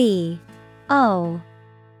 C-O-N-V-I-N-C-E-D.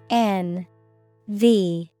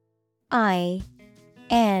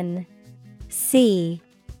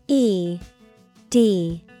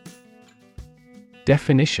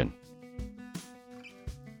 Definition: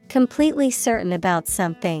 completely certain about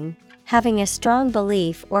something, having a strong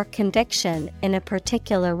belief or conviction in a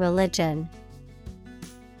particular religion.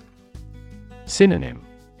 Synonym: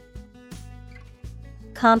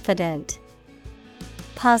 confident,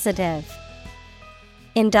 positive,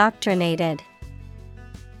 indoctrinated.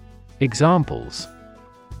 Examples: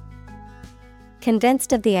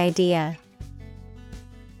 convinced of the idea,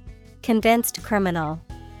 convinced criminal.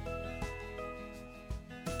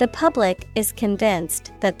 The public is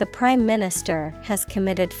convinced that the Prime Minister has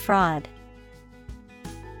committed fraud.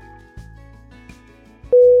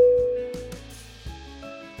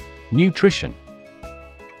 Nutrition.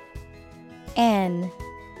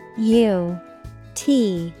 N-U-T-R-I-T-I-O-N.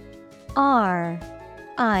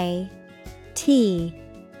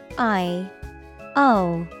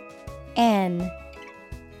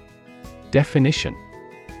 Definition: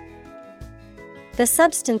 the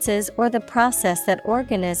substances or the process that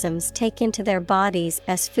organisms take into their bodies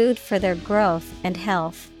as food for their growth and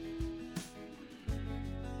health.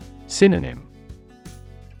 Synonym: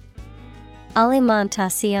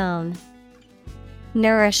 Alimentación,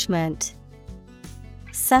 nourishment,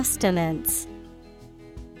 sustenance.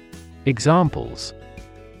 Examples: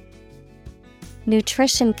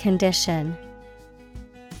 Nutrition condition,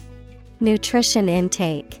 nutrition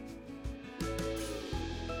intake.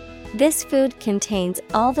 This food contains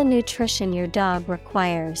all the nutrition your dog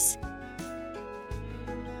requires.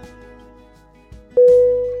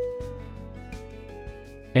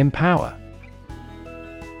 Empower.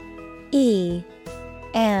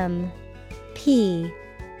 EMPOWER.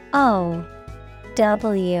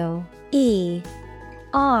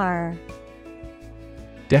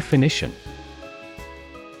 Definition: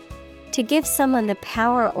 To give someone the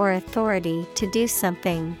power or authority to do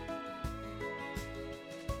something.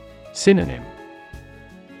 Synonym: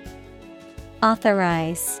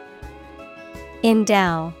 Authorize,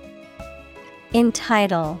 endow,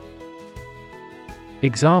 entitle.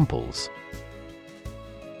 Examples: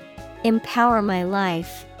 Empower my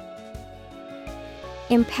life.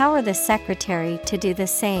 Empower the secretary to do the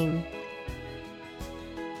same.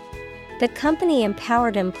 The company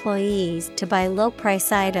empowered employees to buy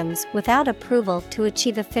low-price items without approval to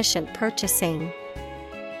achieve efficient purchasing.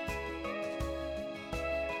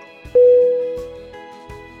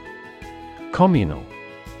 Communal.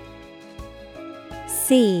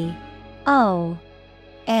 COMMUNAL.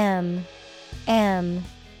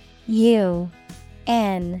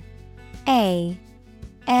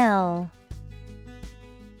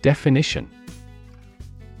 Definition: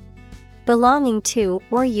 Belonging to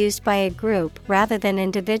or used by a group rather than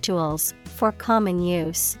individuals, for common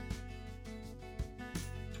use.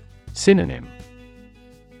 Synonym: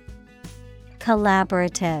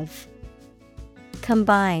 Collaborative,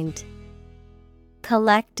 combined,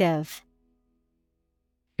 collective.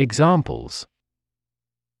 Examples: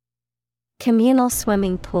 Communal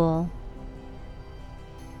swimming pool.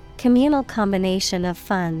 Communal combination of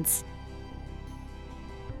funds.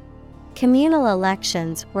 Communal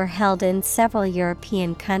elections were held in several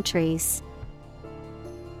European countries.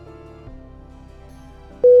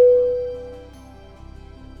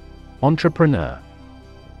 Entrepreneur.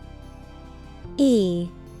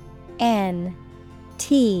 ENTREPRENEUR.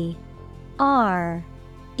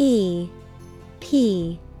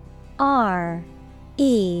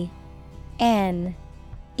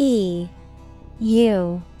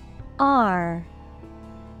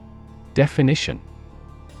 Definition: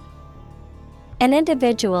 An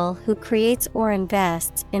individual who creates or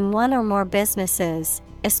invests in one or more businesses,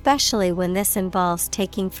 especially when this involves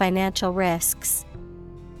taking financial risks.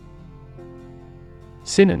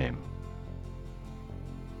 Synonym: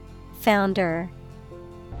 Founder,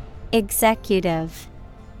 executive.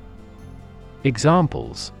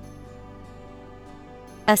 Examples: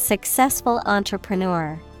 A successful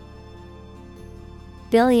entrepreneur.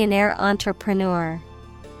 Billionaire entrepreneur.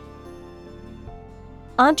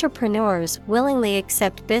 Entrepreneurs willingly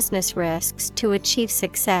accept business risks to achieve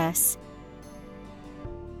success.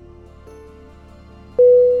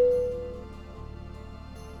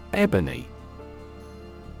 Ebony.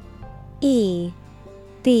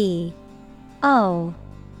 EBONY.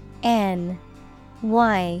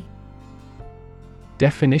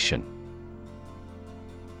 Definition: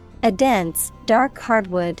 A dense, dark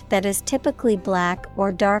hardwood that is typically black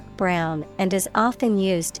or dark brown and is often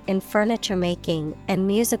used in furniture making and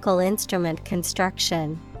musical instrument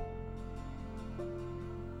construction.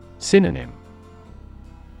 Synonym: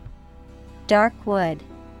 Dark wood,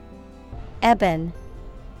 ebon.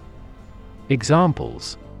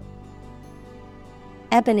 Examples: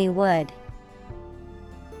 Ebony wood.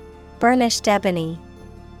 Burnished ebony.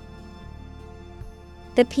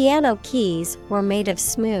 The piano keys were made of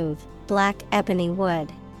smooth, black ebony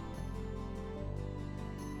wood.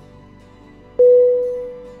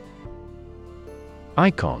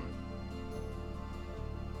 Icon.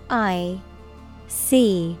 ICON.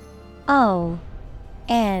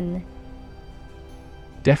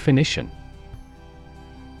 Definition: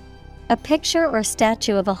 A picture or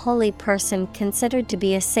statue of a holy person considered to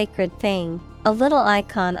be a sacred thing. A little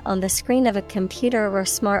icon on the screen of a computer or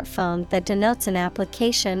smartphone that denotes an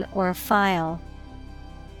application or a file.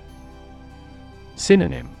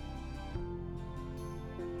 Synonym: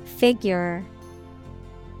 Figure,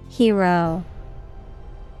 hero,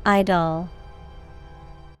 idol.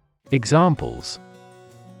 Examples: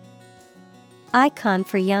 Icon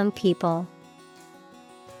for young people.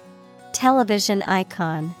 Television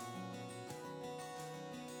icon.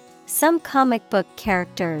 Some comic book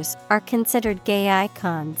characters are considered gay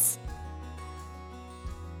icons.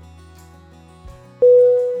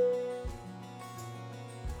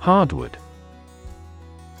 Hardwood.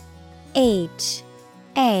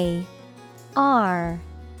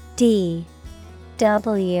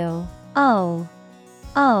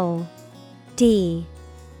 Hardwood.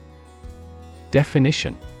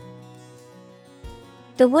 Definition: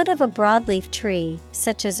 The wood of a broadleaf tree,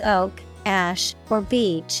 such as oak, ash, or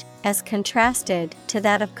beech, as contrasted to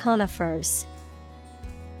that of conifers.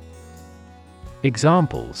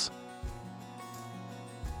 Examples: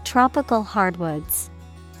 Tropical hardwoods.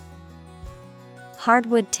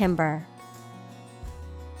 Hardwood timber.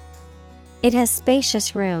 It has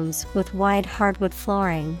spacious rooms with wide hardwood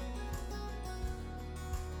flooring.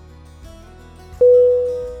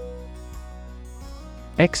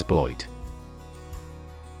 Exploit.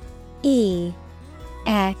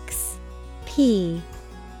 EXPLOIT.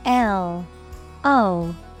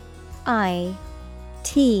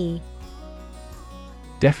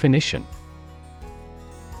 Definition: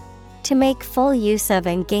 To make full use of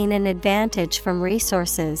and gain an advantage from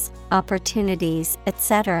resources, opportunities,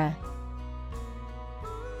 etc.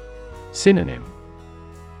 Synonym: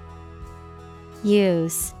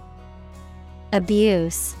 Use,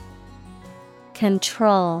 abuse,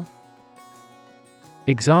 control.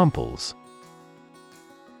 Examples: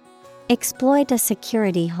 Exploit a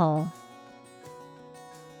security hole.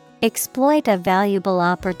 Exploit a valuable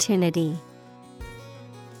opportunity.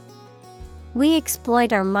 We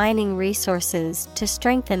exploit our mining resources to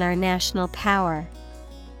strengthen our national power.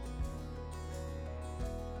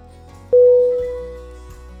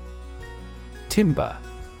 Timber.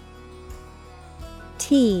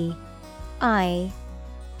 TIMBER.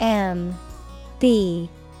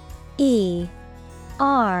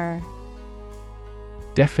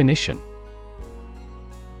 Definition: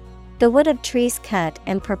 The wood of trees cut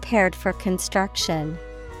and prepared for construction.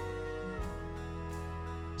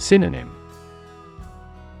 Synonym: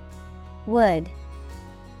 Wood,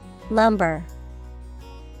 lumber,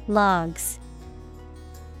 logs.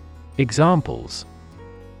 Examples: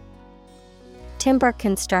 Timber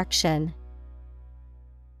construction.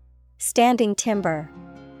 Standing timber.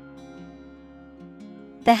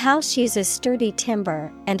 The house uses sturdy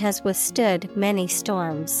timber and has withstood many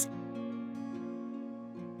storms.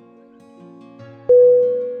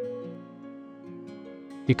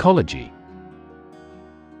 Ecology.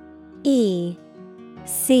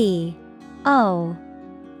 ECOLOGY.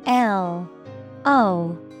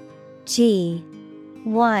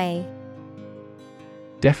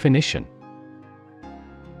 Definition: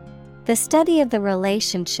 The study of the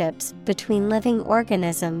relationships between living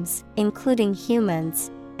organisms, including humans,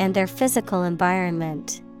 and their physical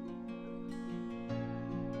environment.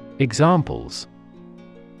 Examples: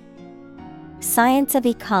 Science of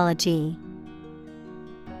ecology.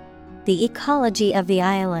 The ecology of the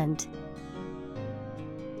island.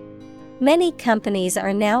 Many companies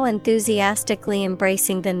are now enthusiastically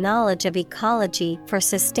embracing the knowledge of ecology for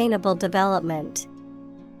sustainable development.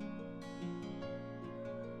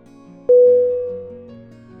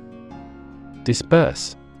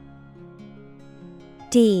 Disperse.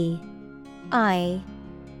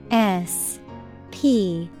 DISPERSE.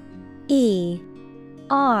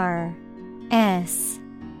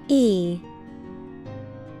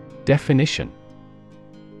 Definition: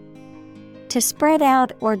 To spread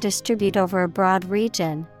out or distribute over a broad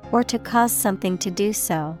region, or to cause something to do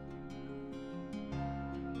so.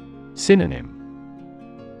 Synonym: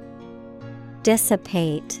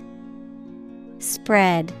 Dissipate,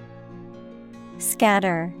 spread,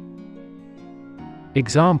 scatter.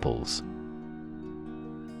 Examples: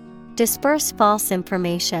 Disperse false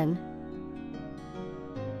information.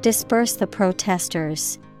 Disperse the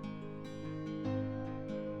protesters.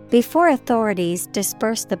 Before authorities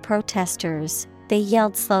dispersed the protesters, they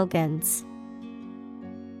yelled slogans.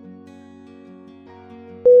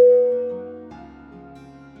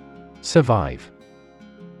 Survive.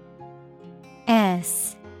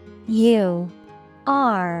 SURVIVE.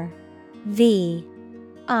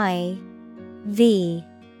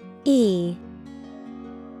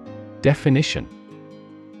 Definition: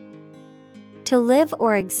 To live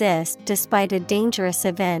or exist despite a dangerous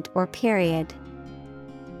event or period.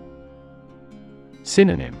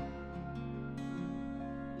 Synonym: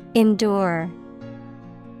 Endure,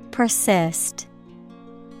 persist,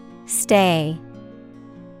 stay.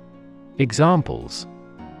 Examples: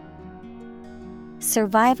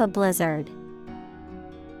 Survive a blizzard.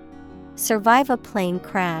 Survive a plane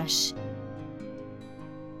crash.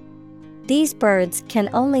 These birds can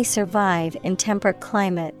only survive in temperate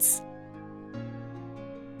climates.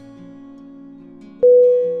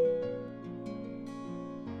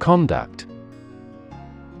 Conduct.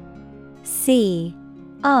 CONDUCT.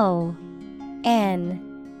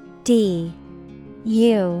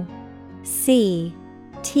 C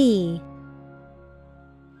T.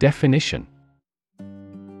 Definition: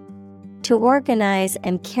 To organize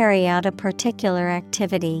and carry out a particular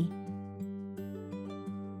activity.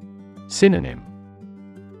 Synonym: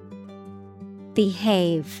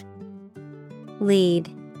 Behave, lead,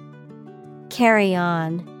 carry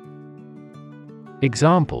on.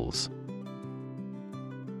 Examples: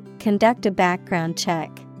 Conduct a background check.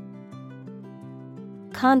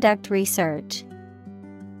 Conduct research.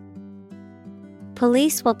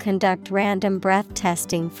 Police will conduct random breath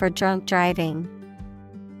testing for drunk driving.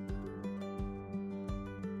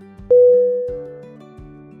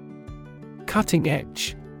 Cutting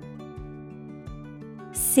edge.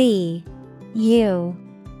 C U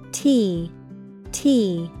T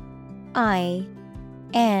T I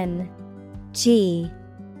N G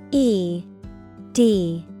E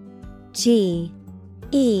D G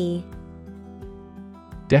E.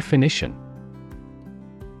 Definition: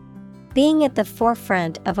 Being at the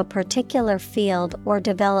forefront of a particular field or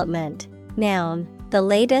development. Noun, the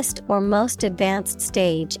latest or most advanced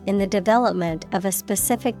stage in the development of a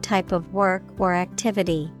specific type of work or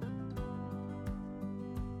activity.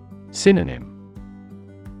 Synonym: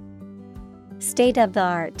 State of the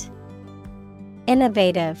art,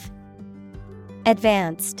 innovative,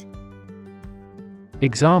 advanced.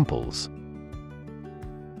 Examples: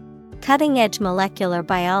 Cutting-edge molecular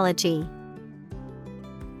biology.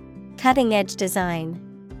 Cutting-edge design.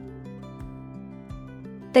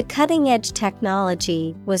 The cutting-edge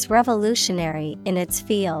technology was revolutionary in its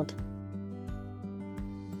field.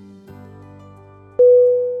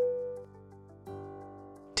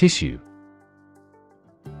 Tissue.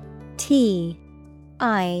 T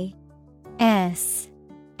I S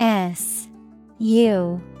S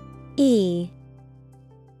U E.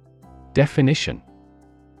 Definition: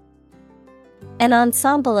 An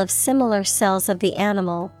ensemble of similar cells of the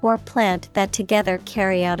animal or plant that together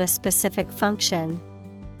carry out a specific function.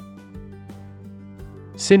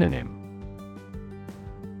 Synonym: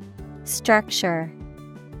 Structure,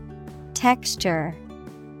 texture,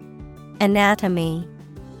 anatomy.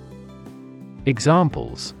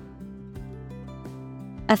 Examples: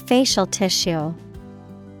 A facial tissue.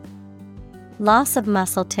 Loss of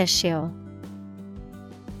muscle tissue.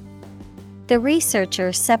 The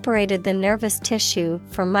researcher separated the nervous tissue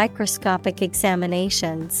for microscopic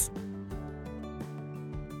examinations.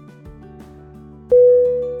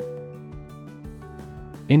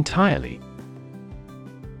 Entirely.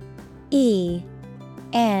 E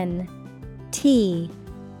N T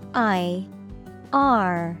I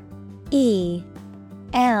R E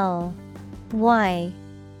L Y.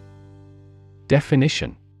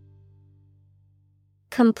 Definition: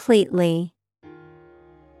 Completely.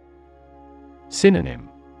 Synonym: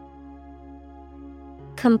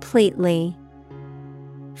 Completely,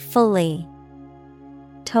 fully,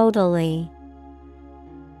 totally.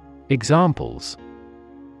 Examples: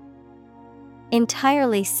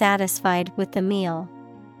 Entirely satisfied with the meal.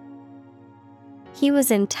 He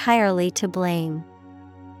was entirely to blame.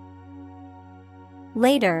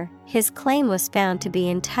 Later, his claim was found to be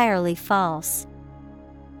entirely false.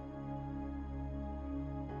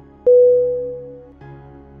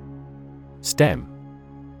 Stem.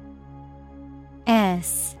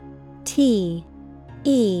 S T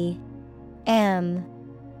E M.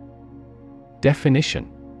 Definition: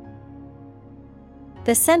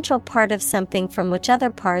 The central part of something from which other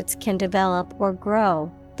parts can develop or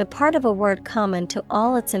grow, the part of a word common to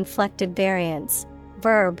all its inflected variants.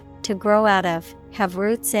 Verb, to grow out of, have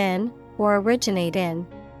roots in, or originate in.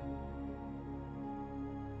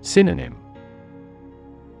 Synonym: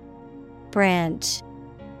 Branch,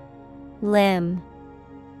 limb.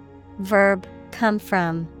 Verb, come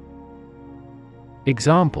from.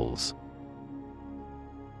 Examples: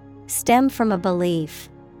 Stem from a belief.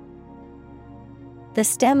 The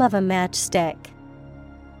stem of a matchstick.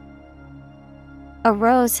 A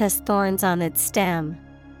rose has thorns on its stem.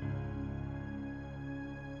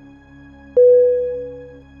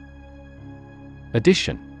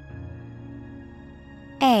 Addition.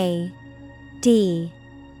 A D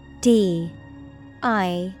D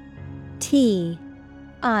I T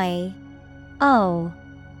I O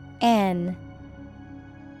N.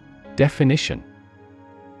 Definition: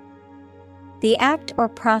 The act or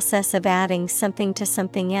process of adding something to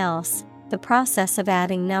something else, the process of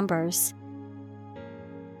adding numbers.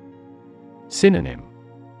 Synonym: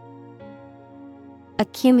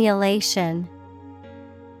 Accumulation,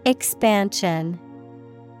 expansion,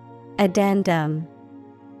 addendum.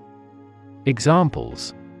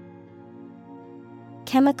 Examples: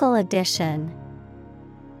 Chemical addition.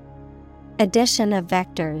 Addition of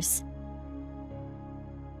vectors.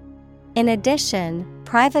 In addition,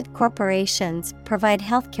 private corporations provide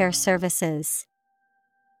healthcare services.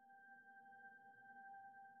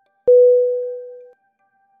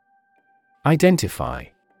 Identify.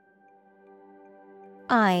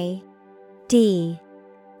 I-D-E-N-T-I-F-Y.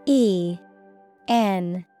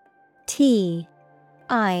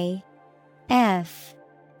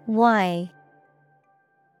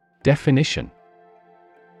 Definition.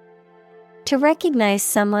 To recognize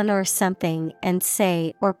someone or something and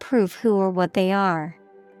say or prove who or what they are.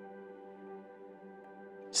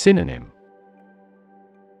 Synonym.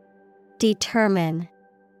 Determine,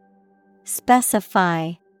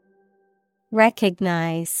 specify,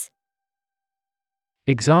 recognize.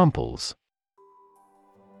 Examples.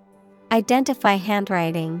 Identify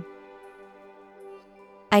handwriting.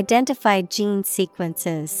 Identify gene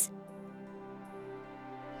sequences.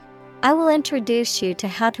 I will introduce you to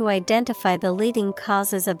how to identify the leading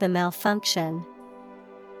causes of the malfunction.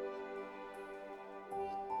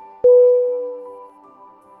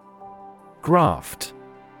 Graft.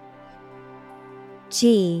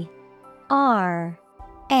 G-R-A-F-T.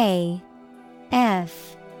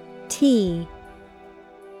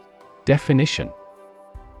 Definition.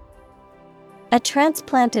 A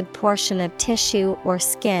transplanted portion of tissue or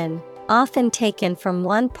skin, often taken from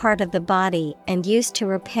one part of the body and used to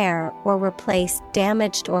repair or replace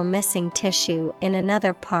damaged or missing tissue in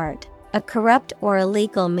another part. A corrupt or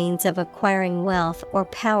illegal means of acquiring wealth or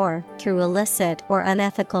power through illicit or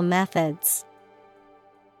unethical methods.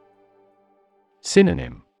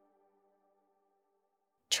 Synonym.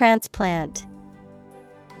 Transplant,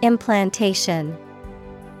 implantation,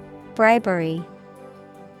 bribery.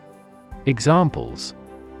 Examples.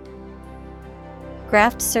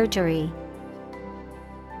 Graft surgery.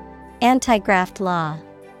 Anti-graft law.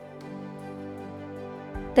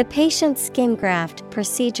 The patient's skin graft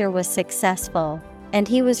procedure was successful, and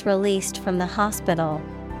he was released from the hospital.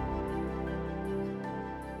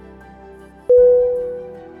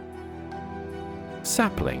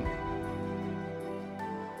 Sapling.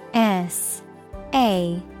 S-A-P-L-I-N-G.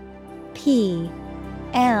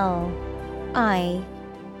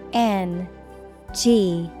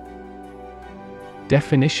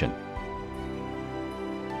 Definition.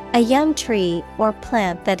 A young tree or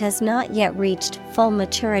plant that has not yet reached full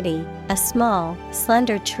maturity, a small,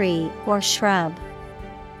 slender tree or shrub.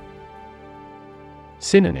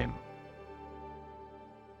 Synonym.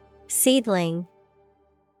 Seedling,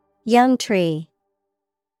 young tree,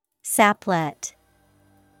 saplet.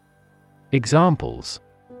 Examples.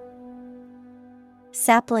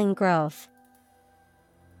 Sapling growth.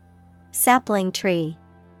 Sapling tree.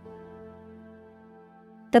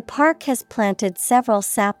 The park has planted several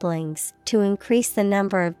saplings to increase the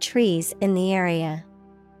number of trees in the area.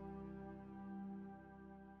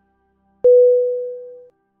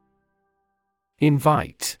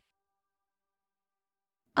 Invite.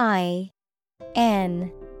 I-N-V-I-T-E.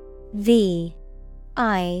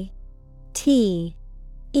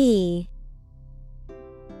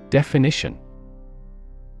 Definition.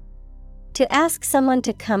 To ask someone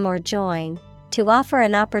to come or join. To offer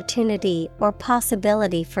an opportunity or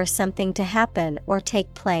possibility for something to happen or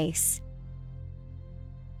take place.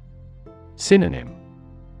 Synonym.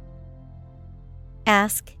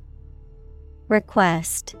 Ask,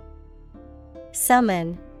 request,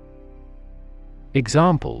 summon.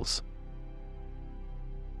 Examples.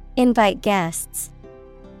 Invite guests.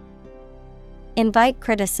 Invite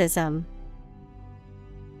criticism.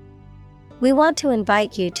 We want to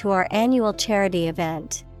invite you to our annual charity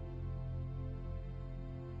event.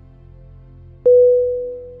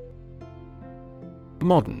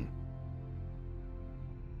 Modern.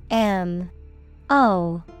 M-O-D-E-R-N.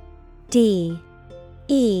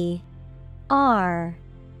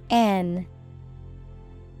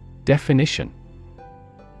 Definition.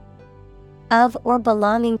 Of or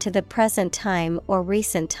belonging to the present time or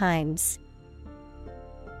recent times.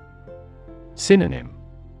 Synonym.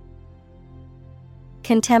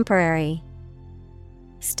 Contemporary,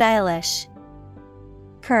 stylish,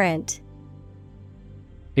 current.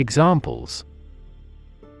 Examples.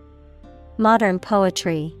 Modern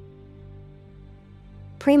poetry.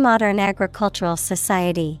 Pre-modern agricultural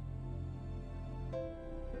society.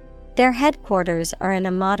 Their headquarters are in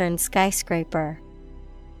a modern skyscraper.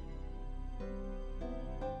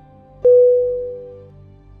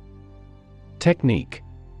 Technique.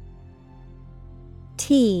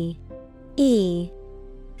 T-E-C-H-N-I-Q-U-E.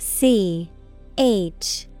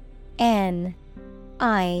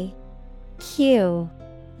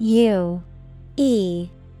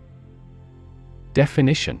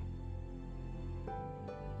 Definition.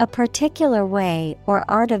 A particular way or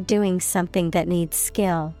art of doing something that needs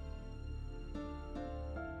skill.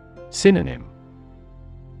 Synonym: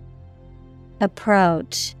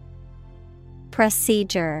 approach,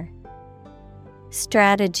 procedure,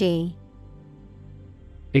 strategy.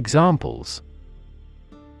 Examples: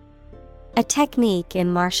 a technique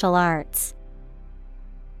in martial arts.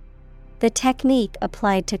 The technique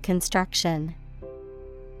applied to construction.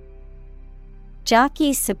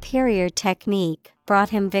 Jockey's superior technique brought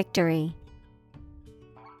him victory.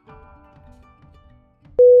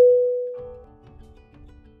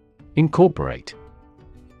 Incorporate.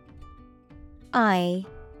 INCORPORATE.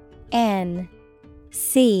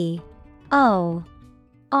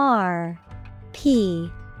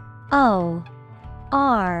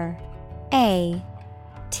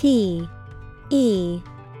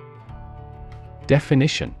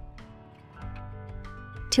 Definition: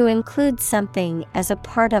 to include something as a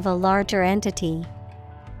part of a larger entity.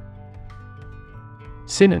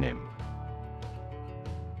 Synonym: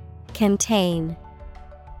 Contain,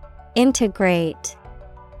 integrate,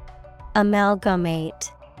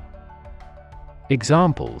 amalgamate.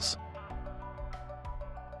 Examples: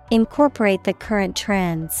 incorporate the current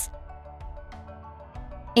trends.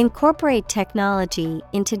 Incorporate technology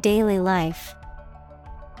into daily life.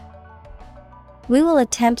 We will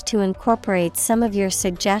attempt to incorporate some of your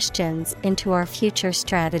suggestions into our future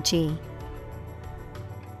strategy.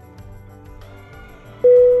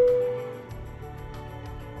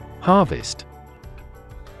 Harvest.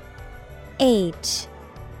 HARVEST.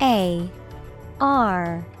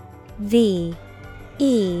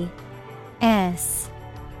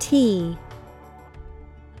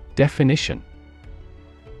 Definition: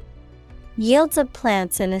 yields of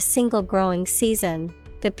plants in a single growing season,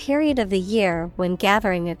 the period of the year when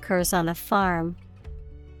gathering occurs on a farm.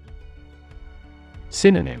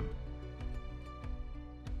 Synonym: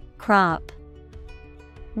 crop,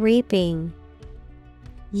 reaping,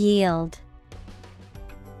 yield.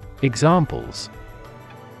 Examples: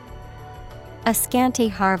 a scanty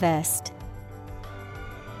harvest.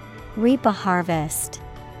 Reap a harvest.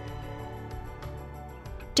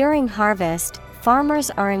 During harvest, farmers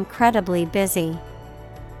are incredibly busy.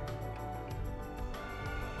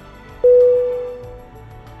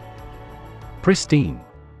 Pristine.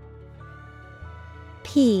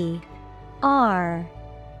 PRISTINE.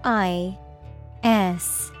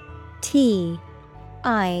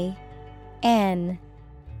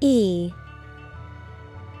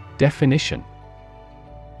 Definition: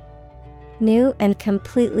 new and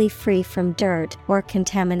completely free from dirt or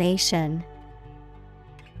contamination.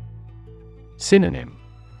 Synonym: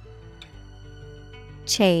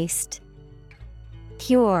 chaste,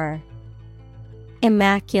 pure,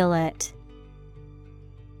 immaculate.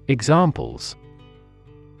 Examples: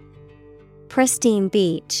 pristine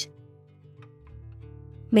beach.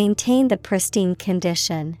 Maintain the pristine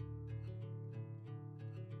condition.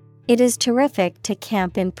 It is terrific to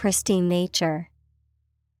camp in pristine nature.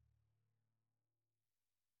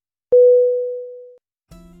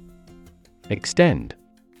 Extend.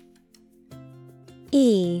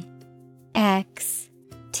 EXTEND.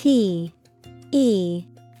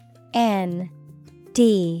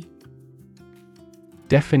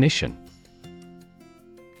 Definition: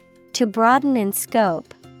 to broaden in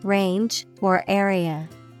scope, range, or area.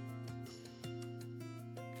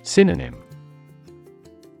 Synonym: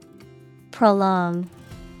 prolong,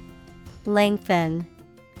 lengthen,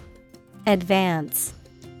 advance.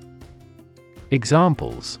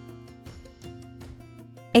 Examples: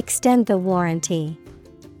 extend the warranty.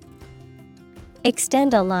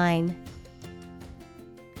 Extend a line.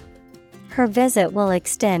 Her visit will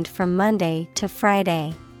extend from Monday to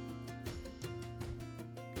Friday.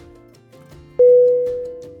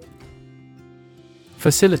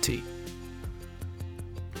 Facility.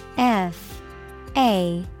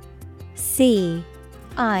 FACILITY.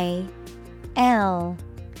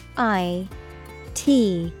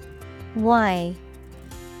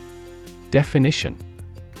 Definition: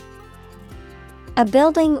 a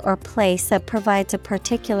building or place that provides a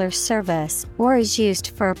particular service or is used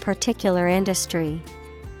for a particular industry.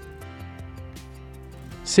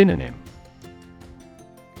 Synonym: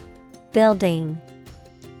 building,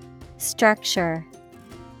 structure,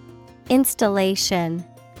 installation.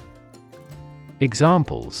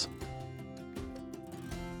 Examples: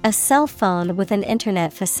 a cell phone with an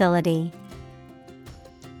internet facility.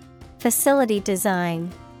 Facility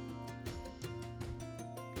design.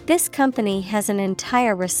 This company has an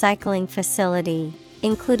entire recycling facility,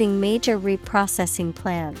 including major reprocessing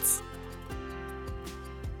plants.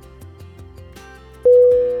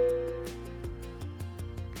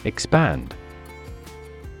 Expand.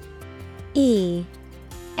 EXPAND.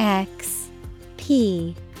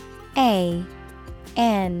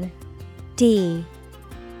 D.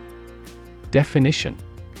 Definition: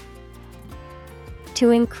 To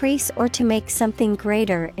increase or to make something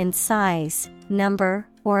greater in size, number,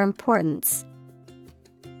 or importance.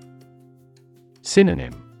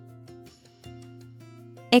 Synonym: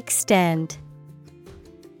 Extend,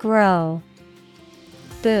 grow,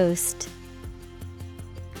 boost.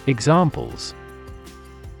 Examples: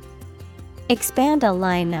 Expand a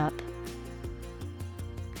lineup.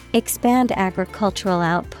 Expand agricultural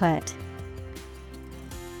output.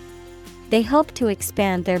 They hope to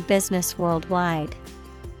expand their business worldwide.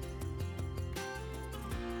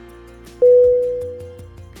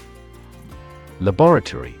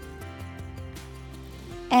 Laboratory.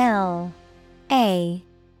 L A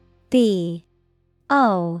B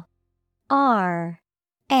O R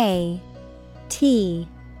A T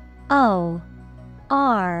O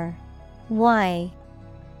R Y.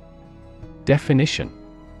 Definition: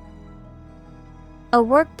 A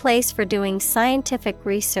workplace for doing scientific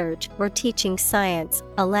research or teaching science,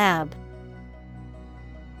 a lab.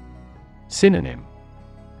 Synonym: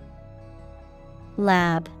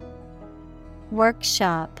 Lab,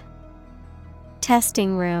 workshop,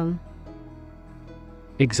 testing room.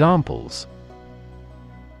 Examples: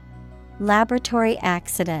 Laboratory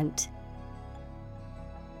accident.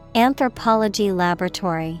 Anthropology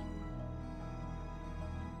laboratory.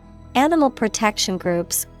 Animal protection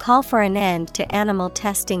groups call for an end to animal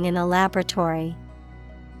testing in a laboratory.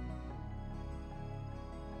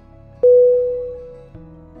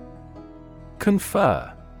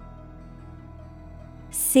 Confer.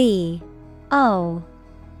 C O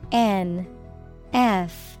N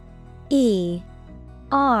F E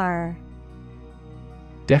R.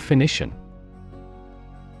 Definition: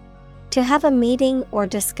 To have a meeting or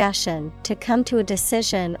discussion, to come to a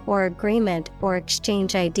decision or agreement or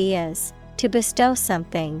exchange ideas, to bestow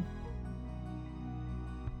something.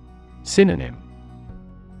 Synonym: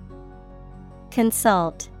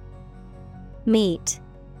 Consult, meet,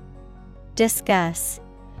 discuss.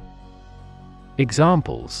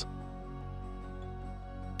 Examples: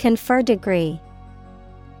 Confer degree.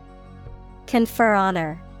 Confer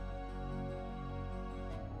honor.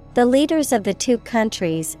 The leaders of the two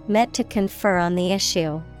countries met to confer on the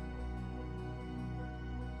issue.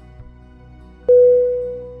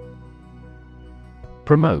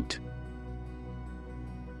 Promote.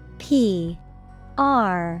 P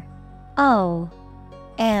R O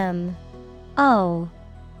M O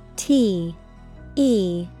T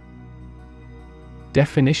E.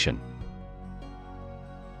 Definition: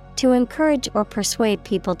 To encourage or persuade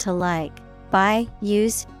people to like, buy,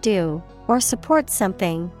 use, do, or support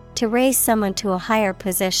something, to raise someone to a higher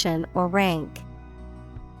position or rank.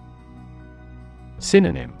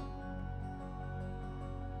 Synonym: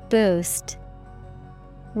 Boost,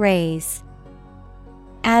 raise,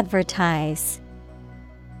 advertise.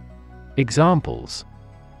 Examples: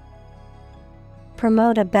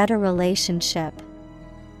 Promote a better relationship.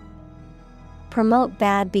 Promote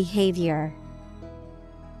bad behavior.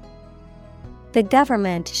 The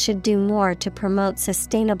government should do more to promote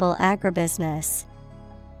sustainable agribusiness.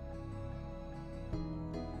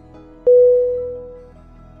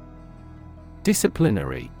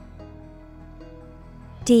 Disciplinary.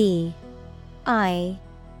 D I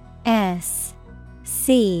S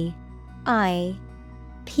C I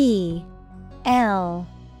P L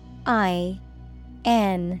I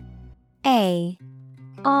N A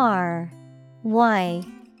R Y.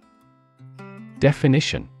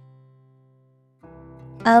 Definition: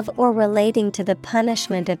 Of or relating to the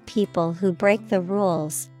punishment of people who break the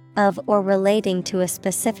rules, of or relating to a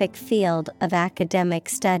specific field of academic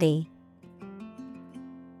study.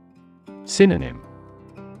 Synonym: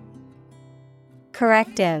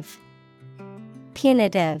 Corrective,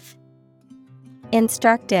 punitive,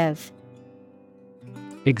 instructive.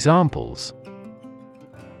 Examples: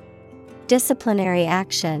 Disciplinary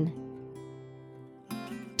action.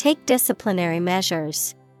 Take disciplinary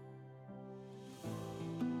measures.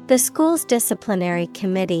 The school's disciplinary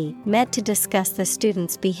committee met to discuss the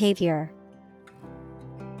students' behavior.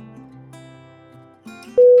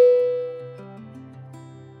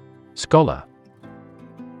 Scholar.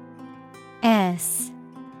 S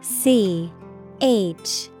C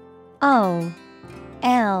H O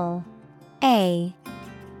L A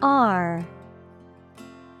R.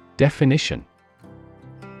 Definition: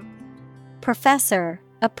 Professor,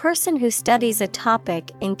 a person who studies a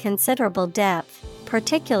topic in considerable depth,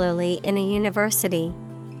 particularly in a university.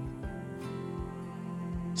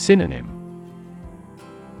 Synonym: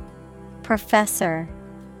 Professor,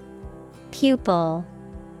 pupil,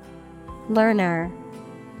 learner.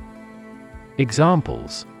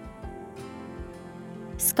 Examples: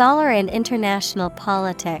 Scholar in international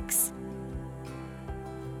politics.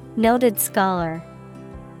 Noted scholar.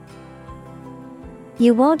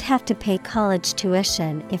 You won't have to pay college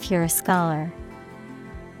tuition if you're a scholar.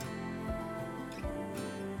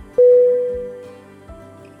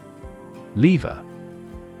 Lever.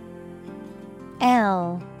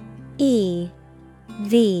 L-E-V-E-R.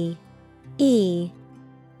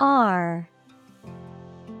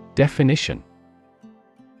 Definition.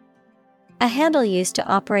 A handle used to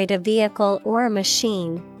operate a vehicle or a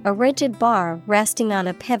machine, a rigid bar resting on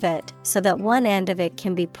a pivot so that one end of it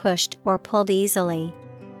can be pushed or pulled easily.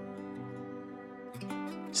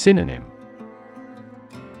 Synonym.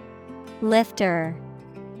 Lifter,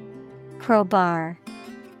 crowbar,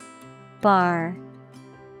 bar.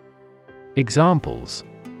 Examples.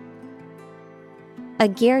 A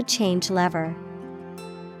gear change lever.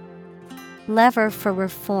 Lever for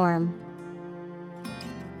reform.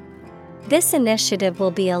 This initiative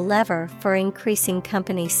will be a lever for increasing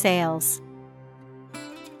company sales.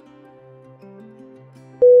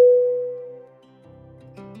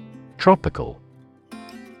 Tropical.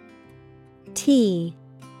 T-R-O-P-I-C-A-L.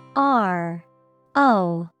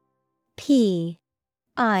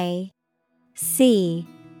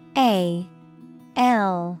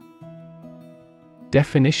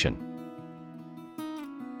 Definition.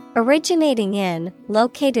 Originating in,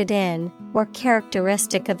 located in, or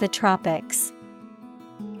characteristic of the tropics.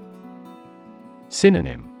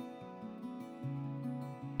 Synonym.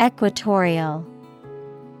 Equatorial,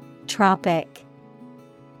 tropic.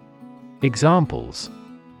 Examples.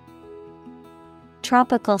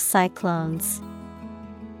 Tropical cyclones.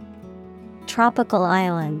 Tropical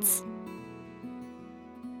islands.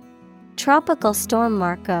 Tropical storm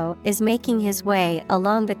Marco is making his way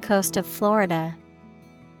along the coast of Florida.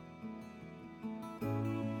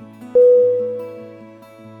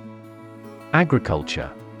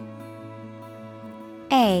 Agriculture.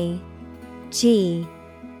 Agriculture.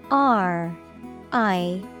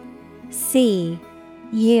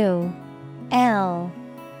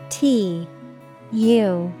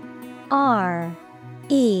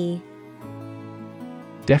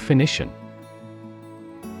 Definition.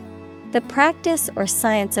 The practice or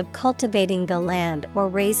science of cultivating the land or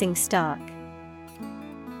raising stock.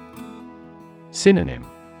 Synonym.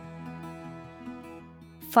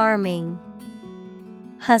 Farming,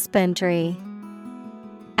 husbandry,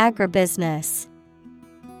 agribusiness.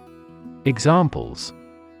 Examples.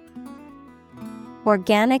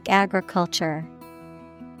 Organic agriculture.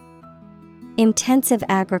 Intensive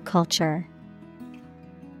agriculture.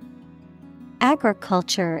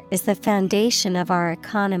 Agriculture is the foundation of our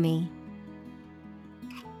economy.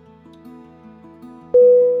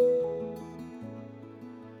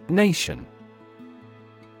 Nation.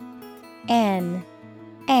 N-A-T-I-O-N.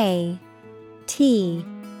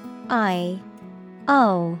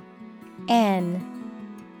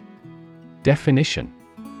 Definition.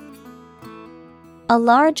 A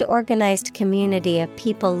large organized community of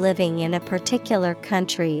people living in a particular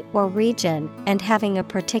country or region and having a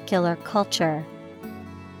particular culture.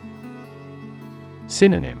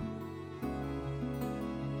 Synonym.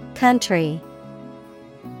 Country,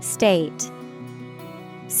 state,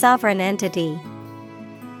 sovereign entity.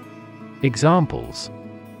 Examples.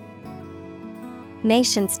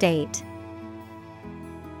 Nation-state.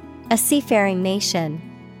 A seafaring nation.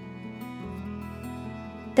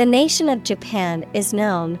 The nation of Japan is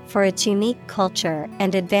known for its unique culture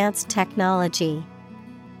and advanced technology.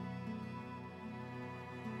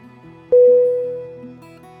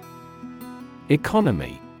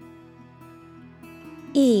 Economy.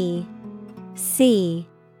 E-C-O-N-O-M-Y.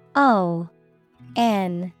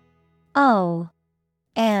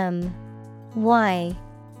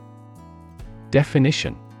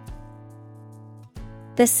 Definition.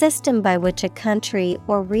 The system by which a country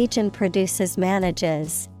or region produces,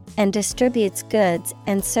 manages, and distributes goods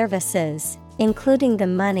and services, including the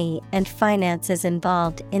money and finances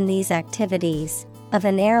involved in these activities, of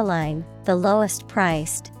an airline, the lowest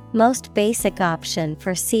priced, most basic option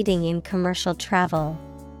for seating in commercial travel.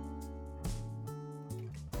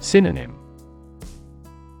 Synonym.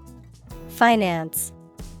 Finance,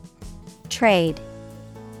 trade,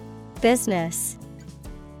 business.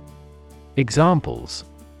 Examples.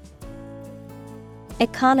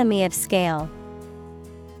 Economy of scale.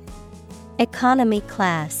 Economy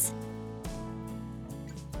class.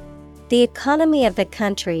 The economy of the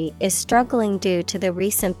country is struggling due to the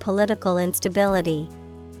recent political instability.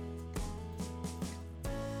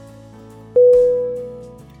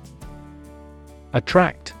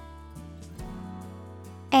 Attract.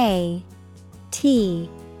 A-T-T-R-A-C-T.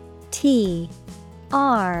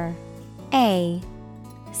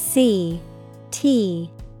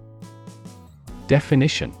 C-T.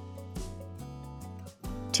 Definition: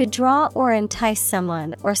 To draw or entice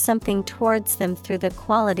someone or something towards them through the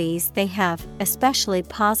qualities they have, especially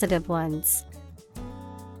positive ones.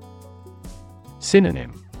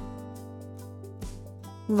 Synonym: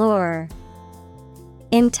 Lure,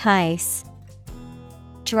 entice,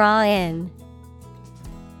 draw in.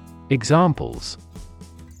 Examples: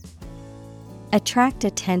 Attract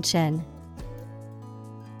attention,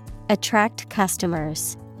 attract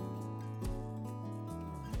customers.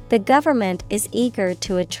 The government is eager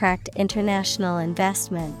to attract international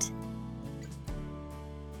investment.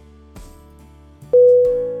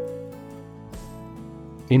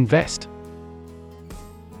 Invest.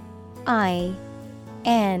 I-N-V-E-S-T.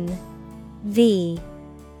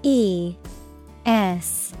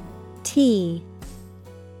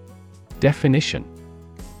 Definition: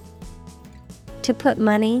 To put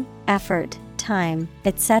money, effort, time,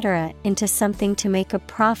 etc. into something to make a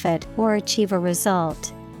profit or achieve a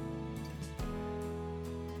result.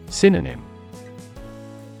 Synonym: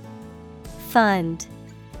 Fund,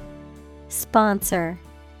 sponsor,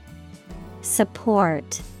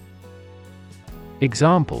 support.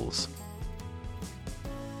 Examples: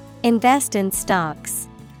 Invest in stocks.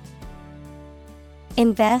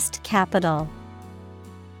 Invest capital.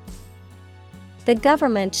 The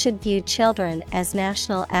government should view children as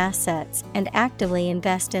national assets and actively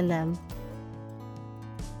invest in them.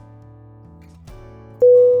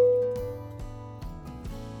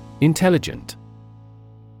 Intelligent.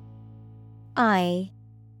 I-N-T-E-L-L-I-G-E-N-T.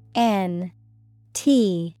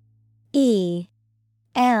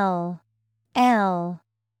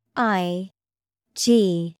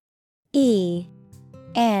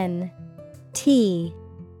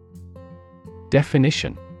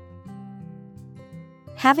 Definition: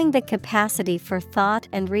 Having the capacity for thought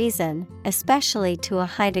and reason, especially to a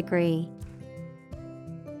high degree.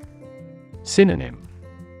 Synonym: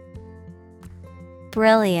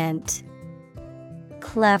 Brilliant,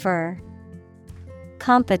 clever,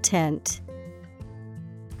 competent.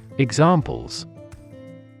 Examples: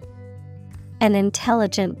 An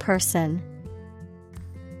intelligent person.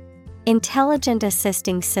 Intelligent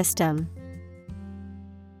assisting system.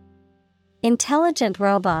 Intelligent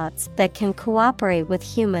robots that can cooperate with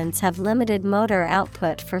humans have limited motor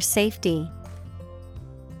output for safety.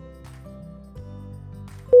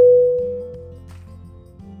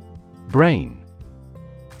 Brain.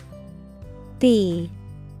 B-R-A-I-N.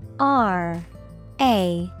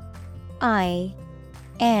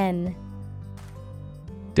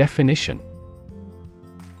 Definition: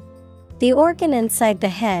 The organ inside the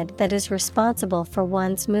head that is responsible for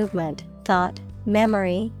one's movement, thought,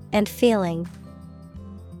 memory, and feeling.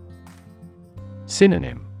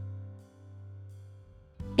 Synonym: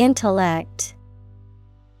 Intellect,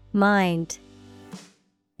 mind,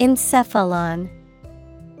 encephalon.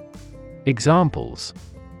 Examples: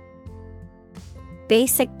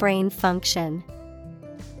 Basic brain function.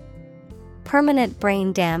 Permanent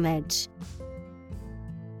brain damage.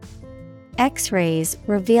 X-rays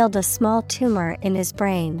revealed a small tumor in his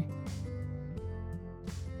brain.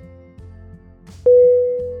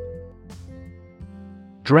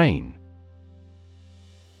 Drain.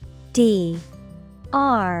 D-R-A-I-N.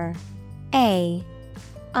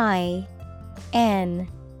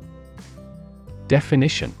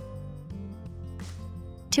 Definition: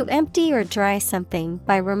 To empty or dry something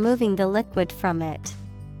by removing the liquid from it.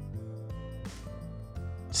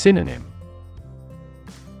 Synonym: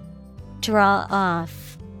 Draw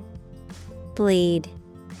off, bleed.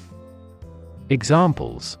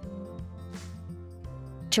 Examples: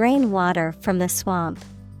 Drain water from the swamp.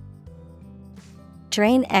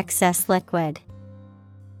 Drain excess liquid.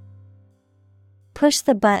 Push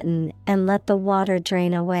the button and let the water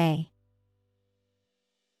drain away.